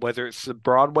matter whether it's the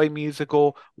Broadway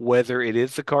musical, whether it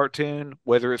is the cartoon,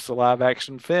 whether it's the live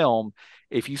action film.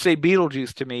 If you say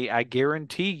Beetlejuice to me, I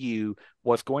guarantee you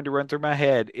what's going to run through my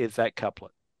head is that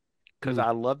couplet. Because Hmm.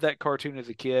 I loved that cartoon as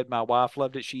a kid. My wife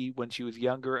loved it. When she was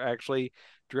younger, actually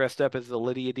dressed up as the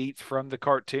Lydia Deetz from the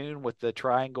cartoon with the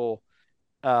triangle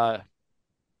uh,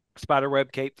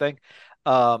 spiderweb cape thing,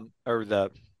 or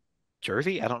the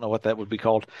jersey. I don't know what that would be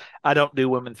called. I don't do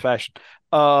women's fashion.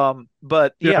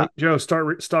 But yeah, Joe,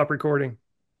 stop recording.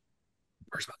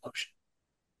 Where's my lotion?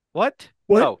 what?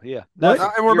 What? Oh, yeah, What?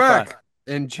 nothing. And we're You're fine. back.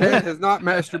 And Chad has not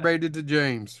masturbated to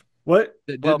James. What?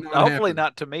 That did Well, not hopefully happen.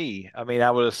 not to me. I mean,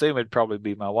 I would assume it'd probably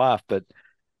be my wife, but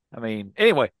I mean,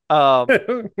 anyway.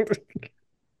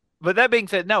 But that being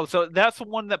said, no. So that's the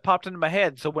one that popped into my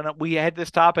head. So when we had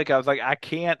this topic, I was like, I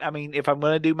can't. I mean, if I'm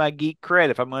going to do my geek cred,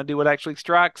 if I'm going to do what actually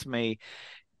strikes me,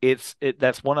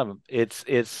 that's one of them.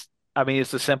 It's. I mean,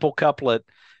 it's a simple couplet,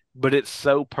 but it's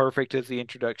so perfect as the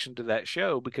introduction to that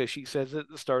show because she says at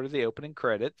the start of the opening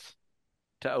credits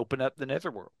to open up the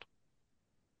netherworld,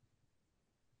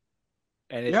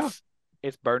 and Yeah.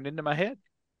 it's burned into my head.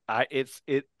 I it's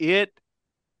it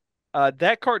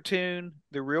that cartoon,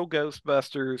 the real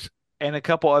Ghostbusters, and a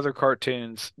couple other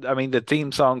cartoons. I mean, the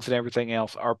theme songs and everything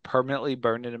else are permanently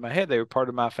burned into my head. They were part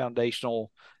of my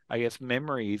foundational, I guess,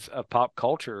 memories of pop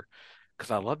culture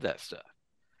because I love that stuff.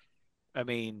 I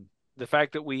mean, the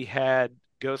fact that we had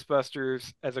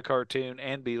Ghostbusters as a cartoon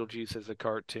and Beetlejuice as a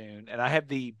cartoon, and I have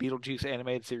the Beetlejuice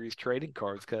animated series trading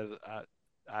cards because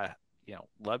I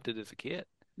loved it as a kid.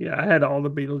 Yeah, I had all the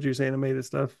Beetlejuice animated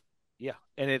stuff. Yeah,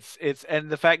 and and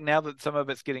the fact now that some of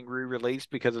it's getting re-released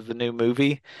because of the new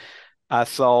movie. I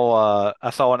saw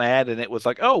an ad and it was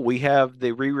like, "Oh, we have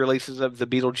the re-releases of the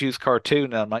Beetlejuice cartoon."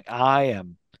 And I'm like, "I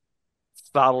am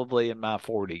solidly in my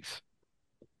 40s.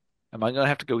 Am I going to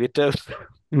have to go get those?"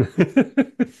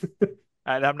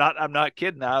 And I'm not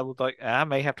kidding. I was like, I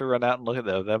may have to run out and look at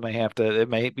those. I may have to. It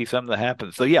may be something that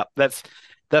happens. So yeah, that's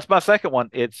my second one.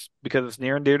 It's because it's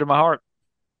near and dear to my heart,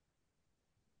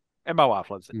 and my wife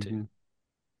loves it too. Hmm.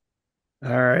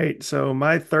 All right. So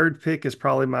my third pick is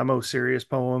probably my most serious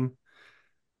poem.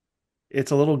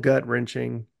 It's a little gut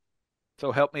wrenching.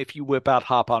 So help me if you whip out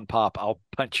Hop on Pop, I'll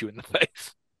punch you in the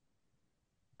face.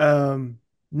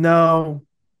 No,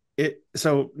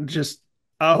 so just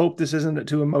I hope this isn't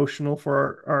too emotional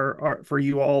for our for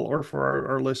you all or for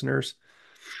our listeners.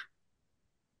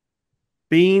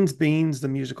 Beans, beans, the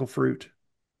musical fruit.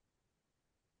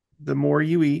 The more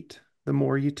you eat, the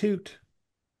more you toot.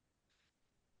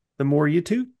 The more you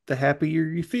toot, the happier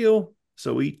you feel.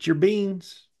 So eat your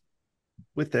beans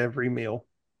with every meal.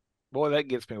 Boy, that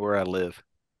gets me where I live.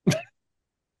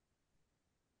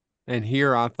 And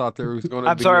here I thought there was going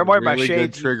to I'm be sorry, a I'm wearing my really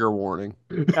good shades. trigger warning.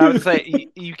 I would say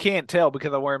you can't tell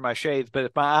because I'm wearing my shades, but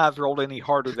if my eyes rolled any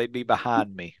harder, they'd be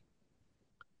behind me.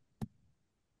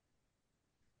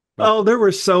 But Oh, there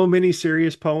were so many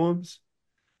serious poems.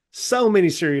 So many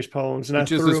serious poems, and I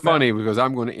Which is threw just them funny because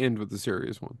I'm going to end with the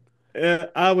serious one.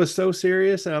 out. I was so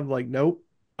serious, and I'm like, nope,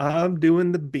 I'm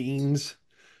doing the beans.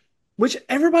 Which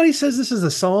everybody says this is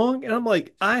a song, and I'm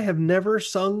like, I have never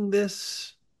sung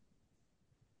this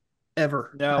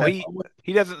ever. No,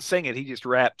 he doesn't sing it. He just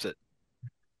raps it.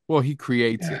 Well, he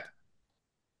creates Yeah. it.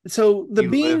 So He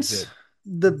lives it.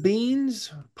 the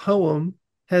beans poem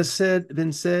has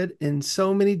been said in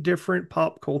so many different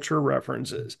pop culture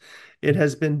references. It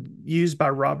has been used by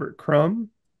Robert Crumb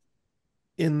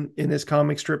in his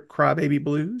comic strip Crybaby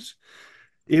Blues.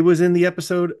 It was in the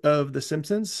episode of The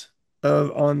Simpsons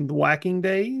of on the Whacking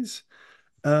Days.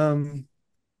 Um,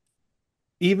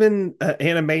 even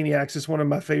Animaniacs is one of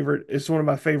my favorite. It's one of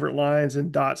my favorite lines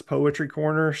in Dot's Poetry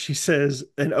Corner. She says,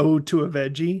 "An ode to a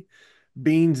veggie."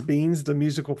 Beans, beans, the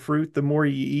musical fruit. The more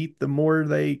you eat, the more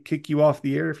they kick you off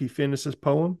the air if you finish this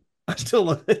poem. I still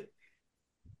love it.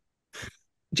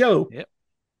 Joe, Yep.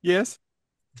 Yes.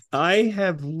 I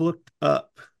have looked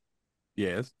up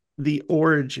Yes. the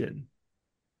origin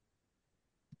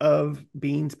of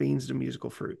beans, beans, the musical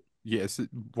fruit. Yes.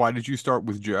 Why did you start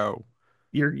with Joe?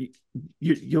 You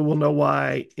you will know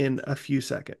why in a few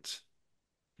seconds.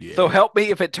 So Yes. help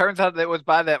me if it turns out that it was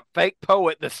by that fake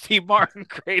poet that Steve Martin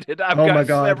created. I've Oh my got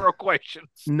God. several questions.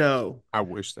 No. I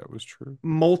wish that was true.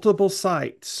 Multiple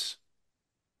sites.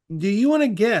 Do you want to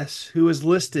guess who is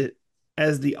listed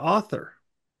as the author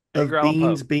of Edgar Allan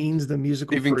Beans, Poe. Beans, the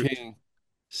musical Stephen fruit? King.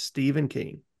 Stephen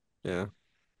King. Yeah.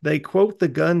 They quote the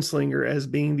gunslinger as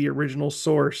being the original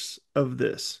source of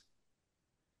this.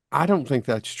 I don't think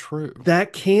that's true.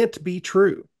 That can't be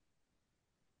true,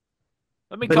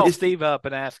 Let me but call it's Steve up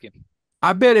and ask him.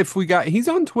 I bet if we got, he's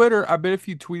on Twitter. I bet if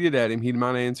you tweeted at him, he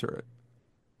might answer it.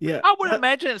 yeah. I would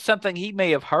imagine it's something he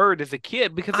may have heard as a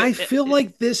kid because I feel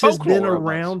like this has been folklore almost.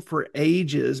 around for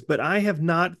ages, but I have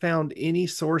not found any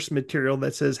source material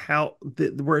that says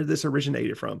where this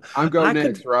originated from. I go I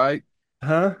next, could, right?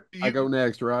 huh? I You go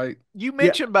next, right? you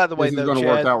Yeah, mentioned by the way This is though, going to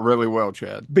work Chad. out really well,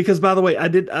 Chad. because by the way, I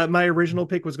did my original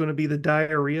pick was going to be the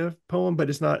diarrhea poem, but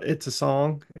it's not. It's a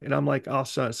song, and I'm like, oh,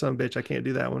 son bitch, I can't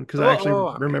do that one because I actually Well,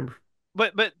 I mean, remember.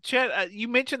 But Chad, you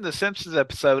mentioned the Simpsons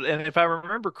episode, and if I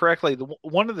remember correctly,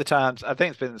 one of the times I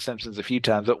think it's been in the Simpsons a few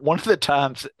times, but one of the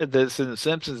times that's in the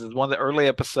Simpsons is one of the early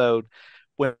episode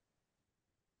when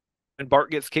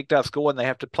Bart gets kicked out of school and they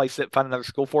have to find another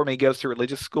school for him. He goes to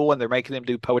religious school and they're making him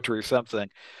do poetry or something,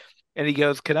 and he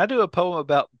goes, "Can I do a poem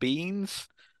about beans?"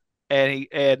 And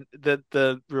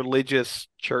the religious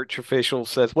church official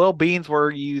says, "Well, beans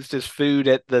were used as food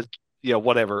at the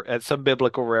whatever at some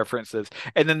biblical references."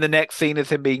 And then the next scene is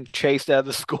him being chased out of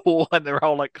the school, and they're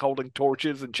all like holding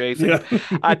torches and chasing him. Yeah.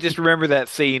 I just remember that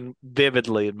scene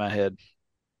vividly in my head.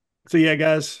 So yeah,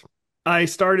 guys, I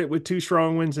started with two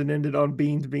strong winds and ended on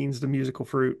beans, beans, the musical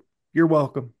fruit. You're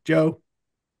welcome, Joe.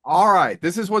 all right.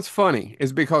 This is what's funny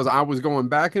is because I was going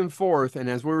back and forth, and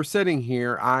as we were sitting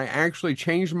here, I actually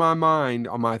changed my mind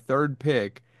on my third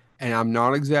pick, and I'm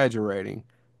not exaggerating,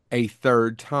 a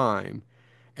third time.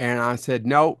 And I said,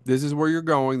 nope, this is where you're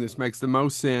going. This makes the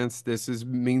most sense. This is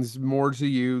means more to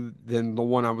you than the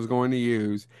one I was going to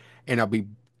use. And I'll be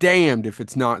damned if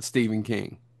it's not Stephen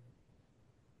King.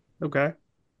 Okay.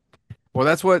 Well,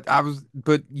 that's what I was,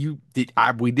 but you did,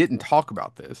 we didn't talk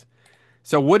about this.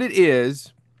 So what it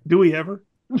is, Do we ever?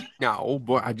 no,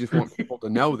 but I just want people to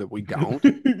know that we don't.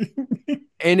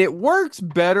 And it works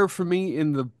better for me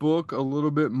in the book a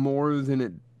little bit more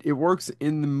than it works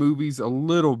in the movies a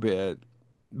little bit.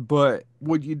 But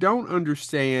what you don't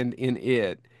understand in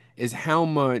it is how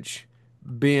much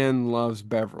Ben loves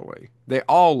Beverly. They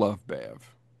all love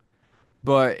Bev.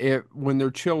 But when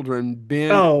they're children,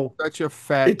 Ben is Oh, such a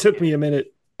fat it took kid me a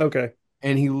minute. Okay.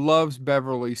 and he loves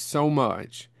Beverly so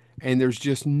much. And there's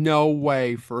just no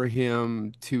way for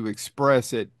him to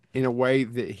express it in a way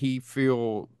that he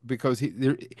feel because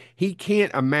he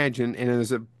can't imagine, and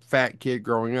as a fat kid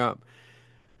growing up,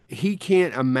 he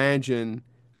can't imagine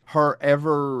her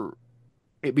ever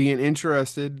being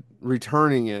interested,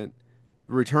 returning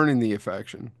the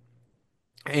affection.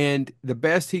 And the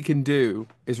best he can do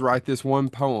is write this one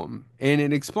poem, and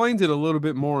it explains it a little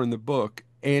bit more in the book,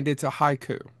 and it's a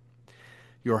haiku.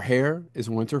 Your hair is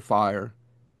winter fire,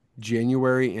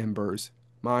 January embers,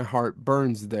 my heart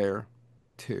burns there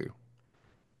too.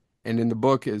 And in the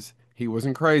book is he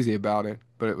wasn't crazy about it,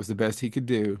 but it was the best he could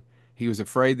do. He was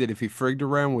afraid that if he frigged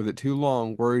around with it too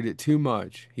long, worried it too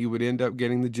much, he would end up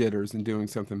getting the jitters and doing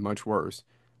something much worse,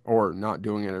 or not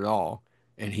doing it at all.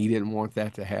 And he didn't want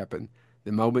that to happen.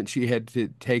 The moment she had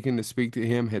taken to speak to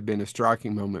him had been a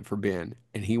striking moment for Ben,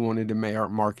 and he wanted to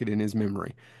mark it in his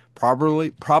memory.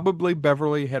 Probably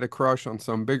Beverly had a crush on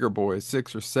some bigger boy, a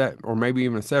sixth or set, or maybe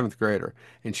even a seventh grader,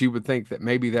 and she would think that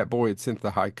maybe that boy had sent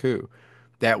the haiku.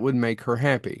 That would make her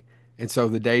happy, and so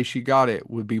the day she got it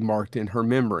would be marked in her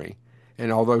memory.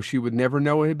 And although she would never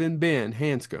know it had been Ben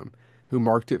Hanscom who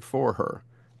marked it for her,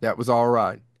 that was all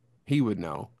right. He would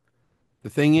know. The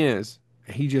thing is,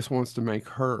 he just wants to make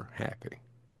her happy.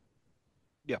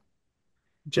 Yeah.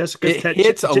 Jessica, It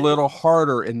hits a little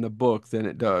harder in the book than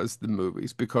it does the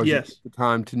movies because you yes, get the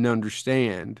time to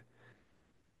understand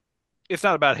It's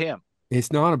not about him.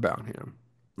 it's not about him.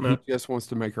 He no, just wants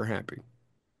to make her happy.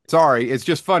 Sorry, it's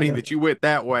just funny yeah. that you went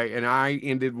that way and I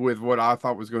ended with what I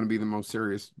thought was going to be the most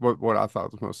serious, what I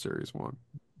thought was the most serious one.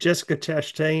 Jessica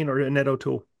Chastain or Annette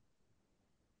O'Toole.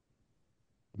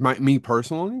 Me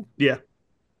personally, Yeah.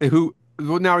 who,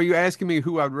 well, now are you asking me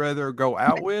who I'd rather go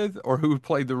out with or who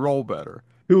played the role better?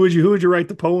 Who would you write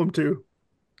the poem to?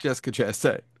 Jessica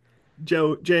Chastain.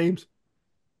 Joe James.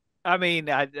 I mean,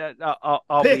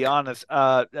 I'll be Pick. honest.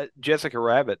 Jessica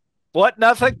Rabbit. What?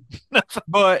 Nothing. Nothing.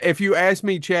 But if you ask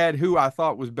me, Chad, who I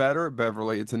thought was better,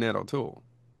 Beverly, it's Annette O'Toole.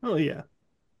 Oh yeah.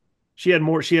 She had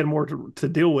more to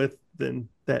deal with than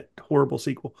that horrible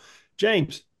sequel.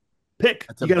 James, pick.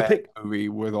 That's a You gotta bad pick. movie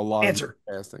with a lot of Answer.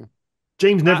 casting.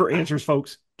 James I, never answers,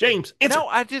 folks. James, answer. no,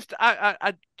 I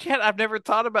can't. I've never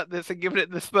thought about this and given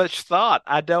it this much thought.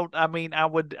 I don't. I mean, I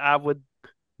would.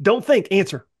 Don't think.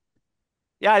 Answer.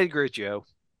 Yeah, I agree with Joe.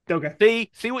 Okay.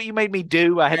 See what you made me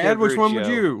do. I had to Chad, agree which with one would Joe.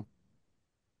 you?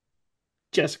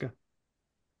 Jessica.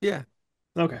 Yeah,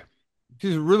 Okay.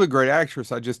 she's a really great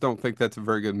actress. I just don't think that's a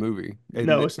very good movie, and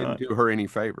No, it it's didn't not. do her any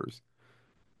favors.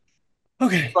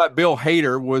 Okay. But Bill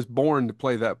Hader was born to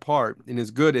play that part and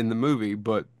is good in the movie,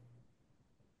 but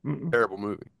Mm-mm. terrible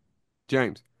movie.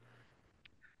 James,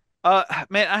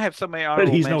 Man, I have so many But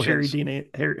honorable he's no Harry mentions. Dean.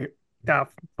 Harry. Ah,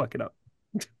 fuck it up.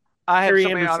 I have Harry so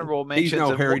many Anderson. honorable he's mentions,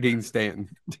 no and Harry Dean Stanton.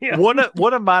 Yeah. one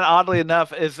of mine, oddly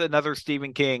enough, is another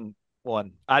Stephen King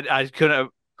one. I couldn't have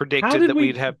How predicted did that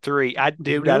we'd we have three. I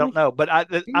don't really? know, but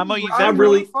He's I'm a gonna use I that writing for.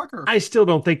 really. motherfucker. I still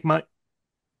don't think my.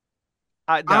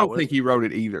 I I don't no, think he wrote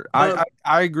it either. Um.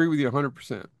 I agree with you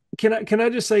 100%. Can I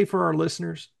just say for our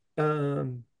listeners,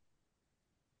 um,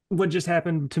 what just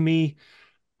happened to me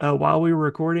while we were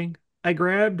recording? I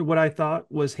grabbed what I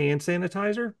thought was hand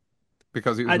sanitizer.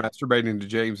 Because he was I masturbating to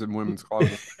James in women's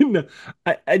clothing. no,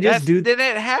 I just that's do, did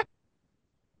it happen?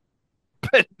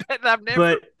 But I've never.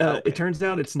 but it Okay. turns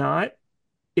out it's not.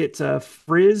 It's a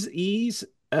Frizz Ease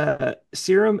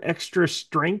serum extra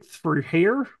strength for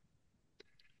hair,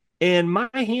 and my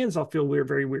hands all feel weird,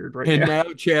 very weird right And now.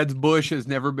 now Chad's bush has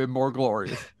never been more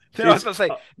glorious. No, I was It's gonna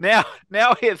say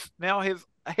now his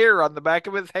hair on the back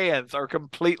of his hands are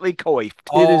completely coiffed.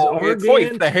 it is Oh, it's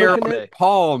argan the hair on his coconut. Okay.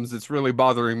 palms that's really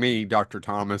bothering me, Dr.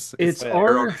 Thomas. It's It's the Well,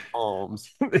 hair on ar his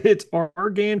palms. it's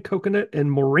argan coconut and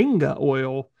moringa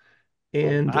oil.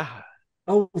 And I,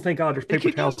 oh, thank God, there's paper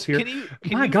can you towels here. can you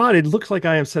can My you God, it looks like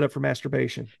I am set up for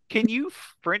masturbation. can you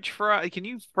French fry? Can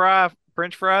you fry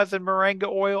French fries in moringa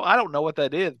oil? I don't know what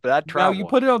that is, but I'd No, try you one.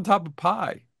 put it on top of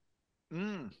pie.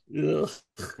 Mm, Ugh,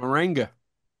 Moringa.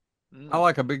 I mm.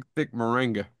 like a big thick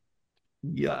moringa.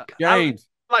 yuck. James,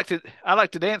 I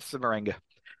like to dance the moringa.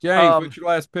 James, Um, what's your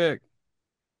last pick?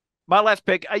 my last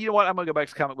pick. You know what? I'm gonna go back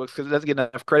to comic books because it doesn't get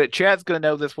enough credit. Chad's gonna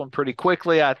know this one pretty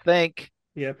quickly, I think.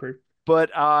 Yeah, pretty.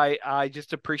 But I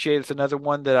just appreciate it's another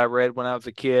one that I read when I was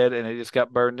a kid, and it just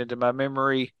got burned into my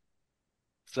memory.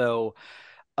 So,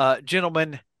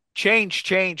 gentlemen,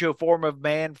 change, O form of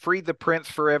man, free the prince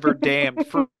forever damned,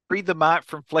 free the might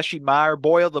from fleshy mire,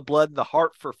 boil the blood in the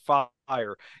heart for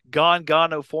fire. Gone,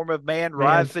 O form of man, Man,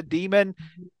 rise the demon,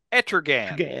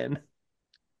 Etrigan, again.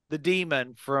 the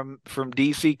demon from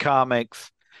DC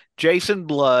Comics. Jason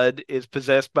Blood is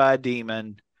possessed by a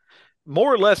demon,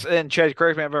 more or less. And Chad,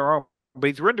 correct me if I'm wrong, but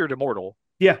he's rendered immortal.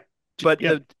 Yeah. But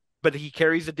Yep. but he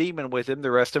carries a demon with him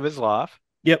the rest of his life,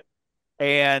 Yep.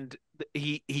 and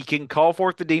he can call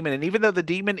forth the demon. And even though the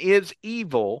demon is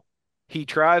evil, he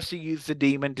tries to use the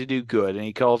demon to do good, and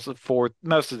he calls it forth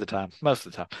most of the time. Most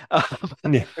of the time,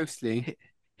 Yeah. Mostly.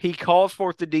 he calls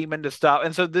forth the demon to stop.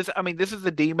 And so this, I mean, this is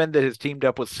a demon that has teamed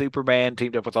up with Superman,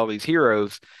 teamed up with all these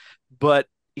heroes, but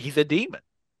he's a demon.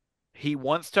 He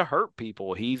wants to hurt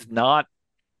people. He's not,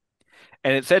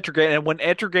 and it's Etrigan. And when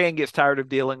Etrigan gets tired of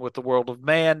dealing with the world of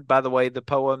man, by the way, the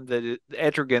poem that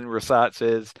Etrigan recites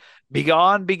is,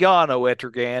 begone, O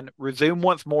Etrigan, resume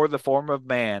once more the form of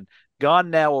man.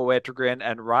 Gone now, O Etrigan,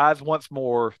 and rise once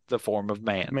more the form of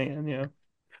man." Man, yeah.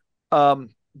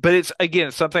 But it's again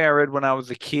it's something I read when I was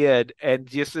a kid, and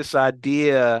just this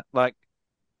idea, like,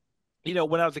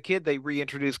 when I was a kid, they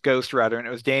reintroduced Ghost Rider, and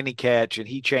it was Danny Ketch, and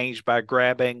he changed by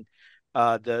grabbing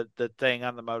the thing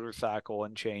on the motorcycle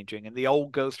and changing, and the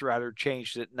old Ghost Rider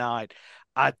changed at night.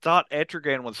 I thought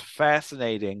Etrigan was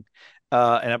fascinating,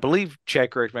 and I believe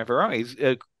Chad, correct me if I'm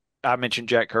wrong. I mentioned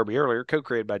Jack Kirby earlier,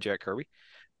 co-created by Jack Kirby.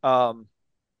 Um,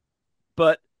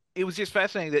 but it was just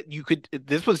fascinating that you could.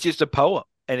 This was just a poem,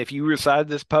 and if you recited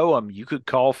this poem, you could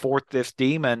call forth this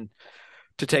demon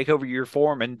to take over your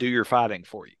form and do your fighting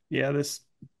for you. Yeah, this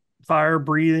fire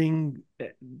breathing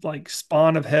like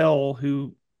spawn of hell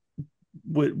who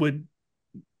would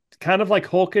kind of like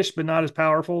Hulkish but not as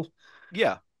powerful.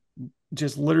 Yeah,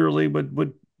 Just literally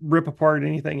would rip apart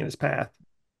anything in his path.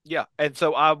 yeah, and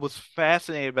so I was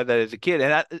fascinated by that as a kid.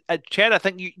 And Chad, I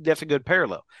think that's a good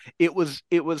parallel. It was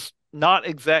not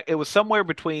exact. It was somewhere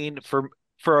between for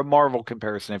a Marvel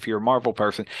comparison. If you're a Marvel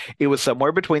person, it was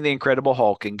somewhere between the Incredible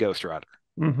Hulk and Ghost Rider.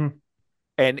 Mm-hmm.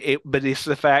 But it's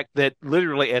the fact that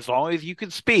literally, as long as you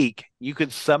could speak, you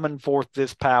could summon forth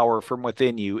this power from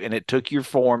within you, and it took your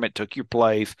form, it took your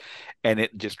place, and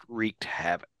it just wreaked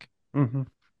havoc. Mm-hmm.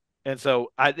 And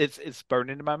so it's burned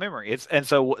into my memory.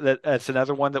 That's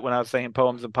another one that when I was saying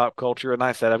poems and pop culture, and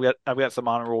I said I've got some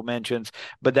honorable mentions,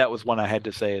 but that was one I had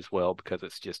to say as well because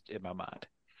it's just in my mind.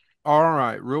 All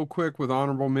right, real quick with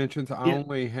honorable mentions, I Yeah.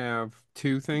 only have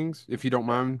two things, if you don't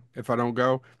mind, if I don't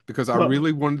go, because I Well,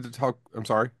 really wanted to talk. I'm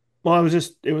sorry. well,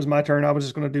 it was my turn. I was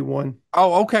just going to do one.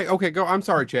 Oh, okay, okay, go. I'm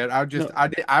sorry, Chad.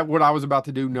 No, What I was about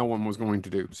to do, no one was going to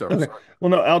do. So okay. sorry.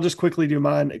 Well, no, I'll just quickly do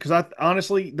mine because I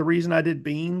honestly, the reason I did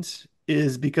beans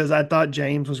is because I thought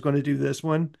James was going to do this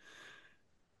one.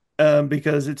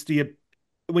 Because it's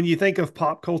when you think of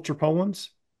pop culture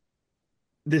poems,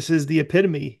 this is the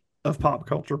epitome of pop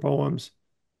culture poems.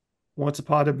 Once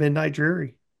upon a midnight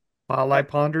dreary, while I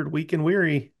Yep. pondered weak and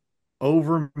weary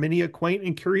over many a quaint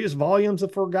and curious volumes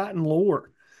of forgotten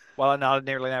lore. While I nodded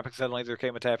nearly napping, suddenly there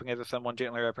came a tapping as if someone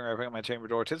gently rapping at my chamber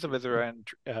door. "'Tis a visitor," and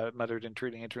muttered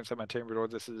entreating entrance at my chamber door.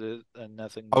 "This is it, and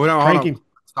nothing Oh new." no, hold on. Cranking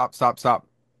Stop, stop, stop.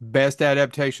 Best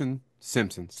adaptation,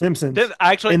 Simpsons. Simpsons.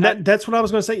 Actually, And that's what I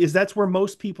was going to say is that's where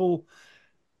most people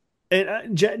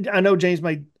and I know James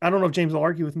might I don't know if James will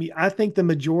argue with me. I think the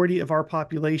majority of our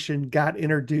population got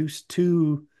introduced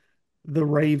to the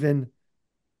Raven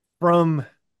from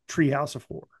Treehouse of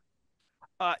Horror.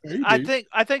 Maybe.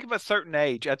 I think of a certain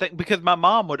age. I think because my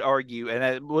mom would argue, and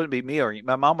it wouldn't be me arguing.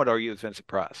 My mom would argue with Vincent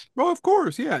Price. Well, of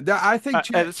course, yeah. I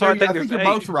think And so I think I think there's you're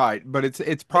both age. right, but it's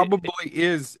It, probably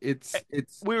is it's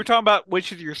we were talking about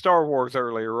which is your Star Wars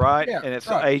earlier, right? yeah, And it's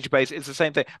right. age based. It's the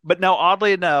same thing. But no,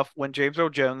 oddly enough, when James Earl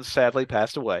Jones sadly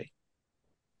passed away,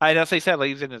 I don't say sadly,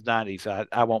 he was in his 90s.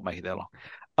 I won't make it that long.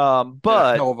 Um, And a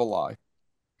but hell of a lie.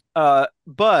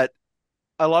 but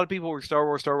a lot of people were Star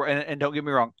Wars, and don't get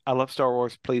me wrong, I love Star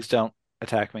Wars. Please don't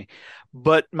attack me.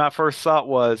 But my first thought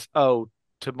was, oh,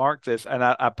 to mark this, and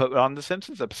I put it on the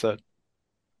Simpsons episode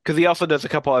because he also does a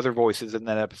couple other voices in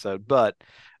that episode.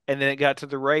 And then it got to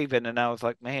the Raven, and I was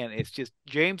like, man, it's just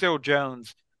James Earl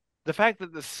Jones. The fact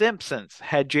that the Simpsons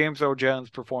had James Earl Jones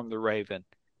perform the Raven,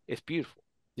 it's beautiful.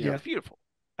 Yeah. Yeah. It's beautiful.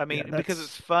 I Yeah, mean, because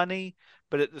it's that's funny,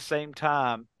 but at the same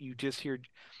time, you just hear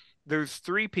there's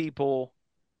three people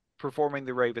performing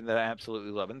the Raven that I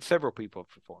absolutely love, and several people have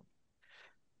performed.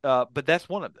 But that's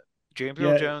one of them. James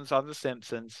Earl yeah, Jones on The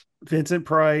Simpsons, Vincent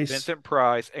Price. Vincent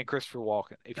Price, and Christopher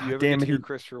Walken. If you God ever get damn to it, hear he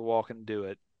Christopher Walken do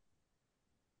it,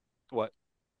 what?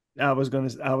 I was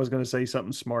gonna say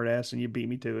something smart ass and you beat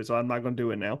me to it, so I'm not gonna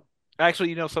do it now.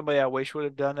 Actually, somebody I wish would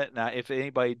have done it. Now, if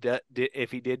anybody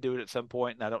if he did do it at some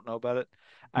point, and I don't know about it,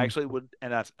 I Hmm. actually would.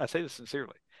 And I say this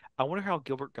sincerely. I wonder how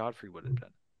Gilbert Godfrey would have done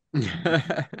it.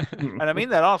 Hmm. And I mean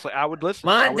that honestly. I would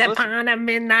listen. I Once would listen upon a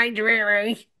midnight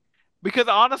dreary. because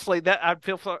honestly, that I'd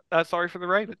feel sorry for the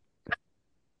Raven.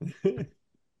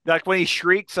 Like when he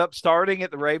shrieks up starting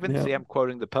at the Raven. Yeah. See, I'm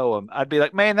quoting the poem. I'd be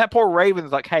like, man, that poor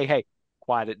Raven's like, hey, hey,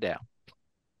 quiet it down.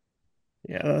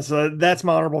 Yeah, so that's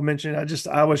my honorable mention.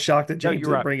 I was shocked that No, James you're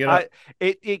didn't right. bring it up.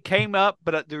 It came up,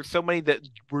 but there's so many that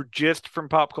were just from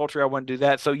pop culture. I wouldn't do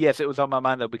that. So yes, it was on my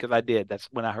mind though because I did. That's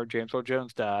when I heard James Earl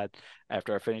Jones died.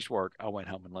 After I finished work, I went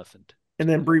home and listened And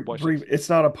then watched it. it's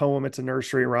not a poem, it's a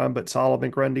nursery rhyme, but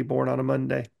Solomon Grundy born on a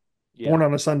Monday, Yeah. born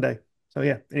on a Sunday. So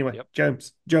yeah, anyway, Yep.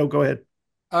 Joe, go ahead.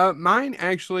 Mine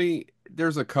actually,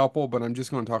 there's a couple, but I'm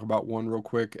just going to talk about one real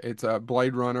quick. It's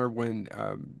Blade Runner when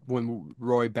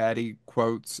Roy Batty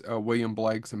quotes William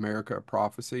Blake's America a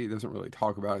Prophecy. He doesn't really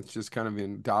talk about it. It's just kind of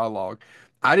in dialogue.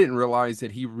 I didn't realize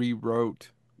that he rewrote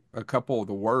a couple of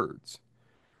the words,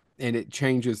 and it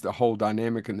changes the whole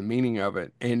dynamic and the meaning of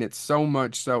it. And it's so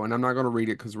much so, and I'm not going to read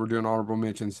it because we're doing honorable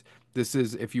mentions. This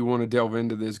is, if you want to delve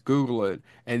into this, Google it,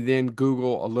 and then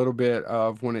Google a little bit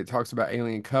of when it talks about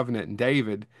Alien Covenant and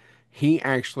David. he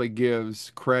actually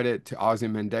gives credit to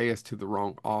Ozymandias to the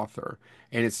wrong author.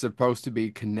 And it's supposed to be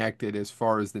connected as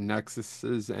far as the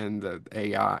nexuses and the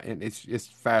AI, and it's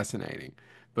fascinating.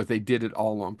 But they did it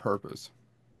all on purpose.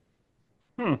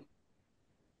 Hmm.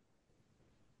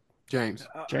 James,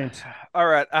 Uh, James. all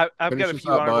right, I've got finish a us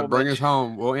few up, honorable bud. Bring us mentions.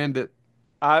 home. We'll end it.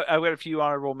 I've got a few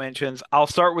honorable mentions. I'll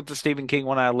start with the Stephen King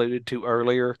one I alluded to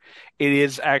earlier. It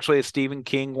is actually a Stephen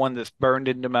King one that's burned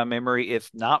into my memory.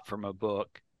 It's not from a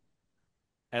book,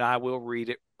 and I will read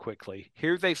it quickly.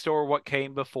 Here they store what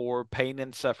came before, pain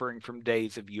and suffering from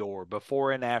days of yore,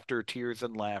 before and after, tears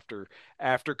and laughter.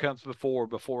 After comes before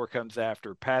comes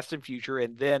after, past and future,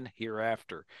 and then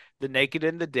hereafter. The naked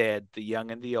and the dead, the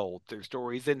young and the old, their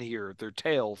stories in here, their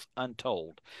tales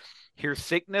untold. Here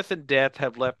sickness and death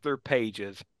have left their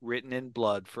pages, written in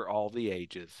blood for all the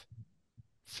ages.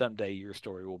 Someday your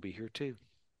story will be here too.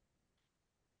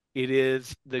 It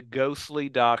is the ghostly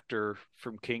doctor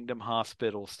from Kingdom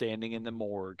Hospital standing in the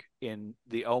morgue in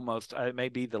the almost, it may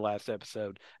be the last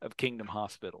episode of Kingdom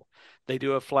Hospital. They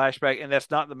do a flashback, and that's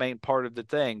not the main part of the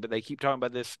thing, but they keep talking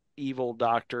about this evil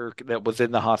doctor that was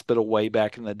in the hospital way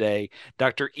back in the day,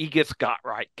 Dr. Egis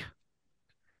Gottreich.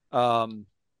 Um,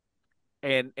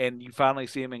 and you finally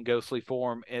see him in ghostly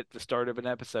form at the start of an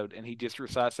episode, and he just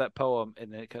recites that poem,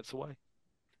 and then it cuts away.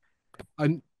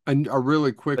 A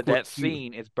really quick But one that too.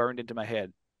 scene is burned into my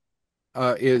head.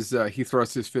 Is he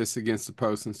thrusts his fist against the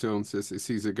post and still insists he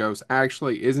sees a ghost.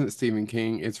 Actually, isn't Stephen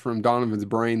King. It's from Donovan's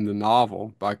Brain, the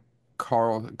novel by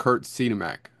Kurt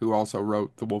Siedemack, who also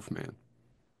wrote The Wolfman.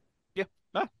 Yeah,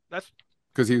 no, that's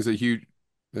Because he was a huge,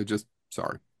 just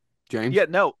sorry, James. yeah,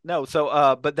 no.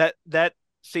 So, but that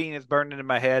scene is burned into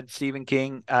my head. Stephen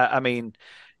King. I mean,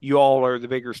 you all are the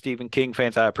bigger Stephen King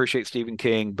fans. I appreciate Stephen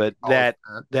King, but All that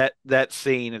that. that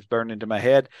scene is burned into my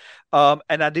head.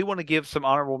 And I do want to give some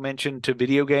honorable mention to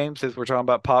video games as we're talking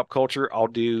about pop culture. I'll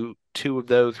do two of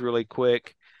those really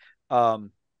quick.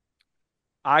 Um,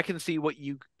 I can see what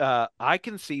you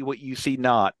see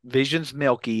not. Visions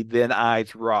milky, then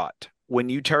eyes rot. When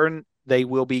you turn, they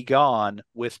will be gone,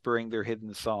 whispering their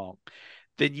hidden song.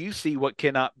 Then you see what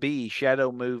cannot be,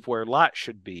 shadow move where light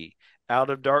should be. Out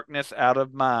of darkness, out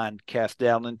of mind, cast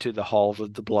down into the halls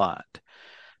of the blind.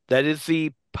 That is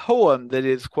the poem that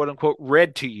is quote unquote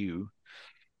read to you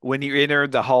when you enter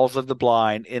the halls of the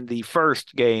blind in the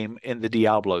first game in the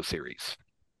Diablo series.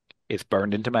 It's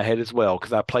burned into my head as well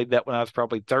because I played that when I was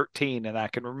probably 13, and I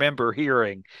can remember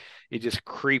hearing it just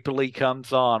creepily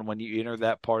comes on when you enter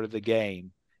that part of the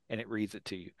game and it reads it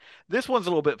to you. This one's a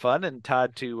little bit fun and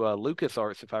tied to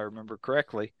LucasArts, if I remember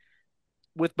correctly.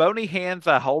 With bony hands,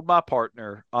 I hold my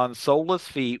partner. On soulless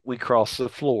feet, we cross the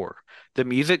floor. The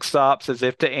music stops as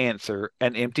if to answer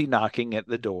an empty knocking at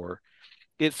the door.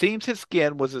 It seems his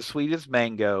skin was as sweet as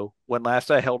mango when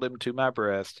last I held him to my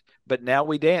breast, but now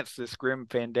we dance this grim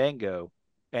fandango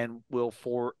and will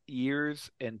for years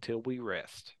until we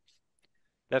rest.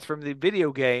 That's from the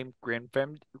video game Grim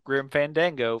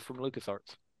Fandango from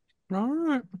LucasArts. All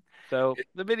right. So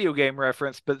the video game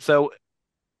reference, but so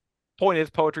point is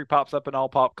poetry pops up in all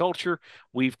pop culture.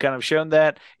 We've kind of shown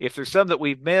that. If there's some that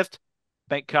we've missed,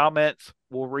 make comments.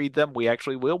 We'll read them. We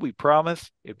actually will. We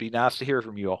promise. It'd be nice to hear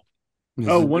from you all. This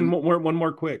Oh, has been one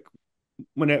more quick.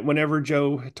 Whenever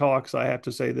Joe talks, I have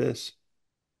to say this.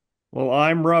 Well,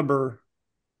 I'm rubber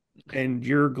and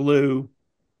you're glue.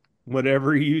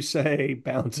 Whatever you say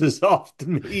bounces off to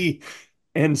me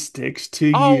and sticks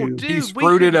to Oh, you. he dude,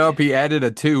 screwed it up. He added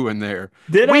a two in there.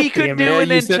 Did I? we could Damn do Yeah, it. an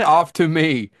you said entire off to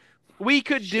me. we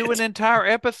could do an Shit. entire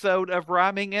episode of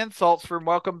rhyming insults from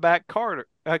Welcome Back Carter,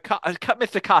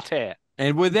 Mr. Carter.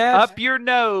 And with that, Up your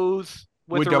nose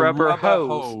with with a the rubber rubber hose,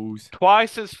 hose,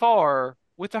 twice as far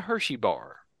with a Hershey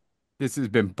bar. this has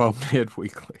been Bonehead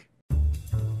Weekly.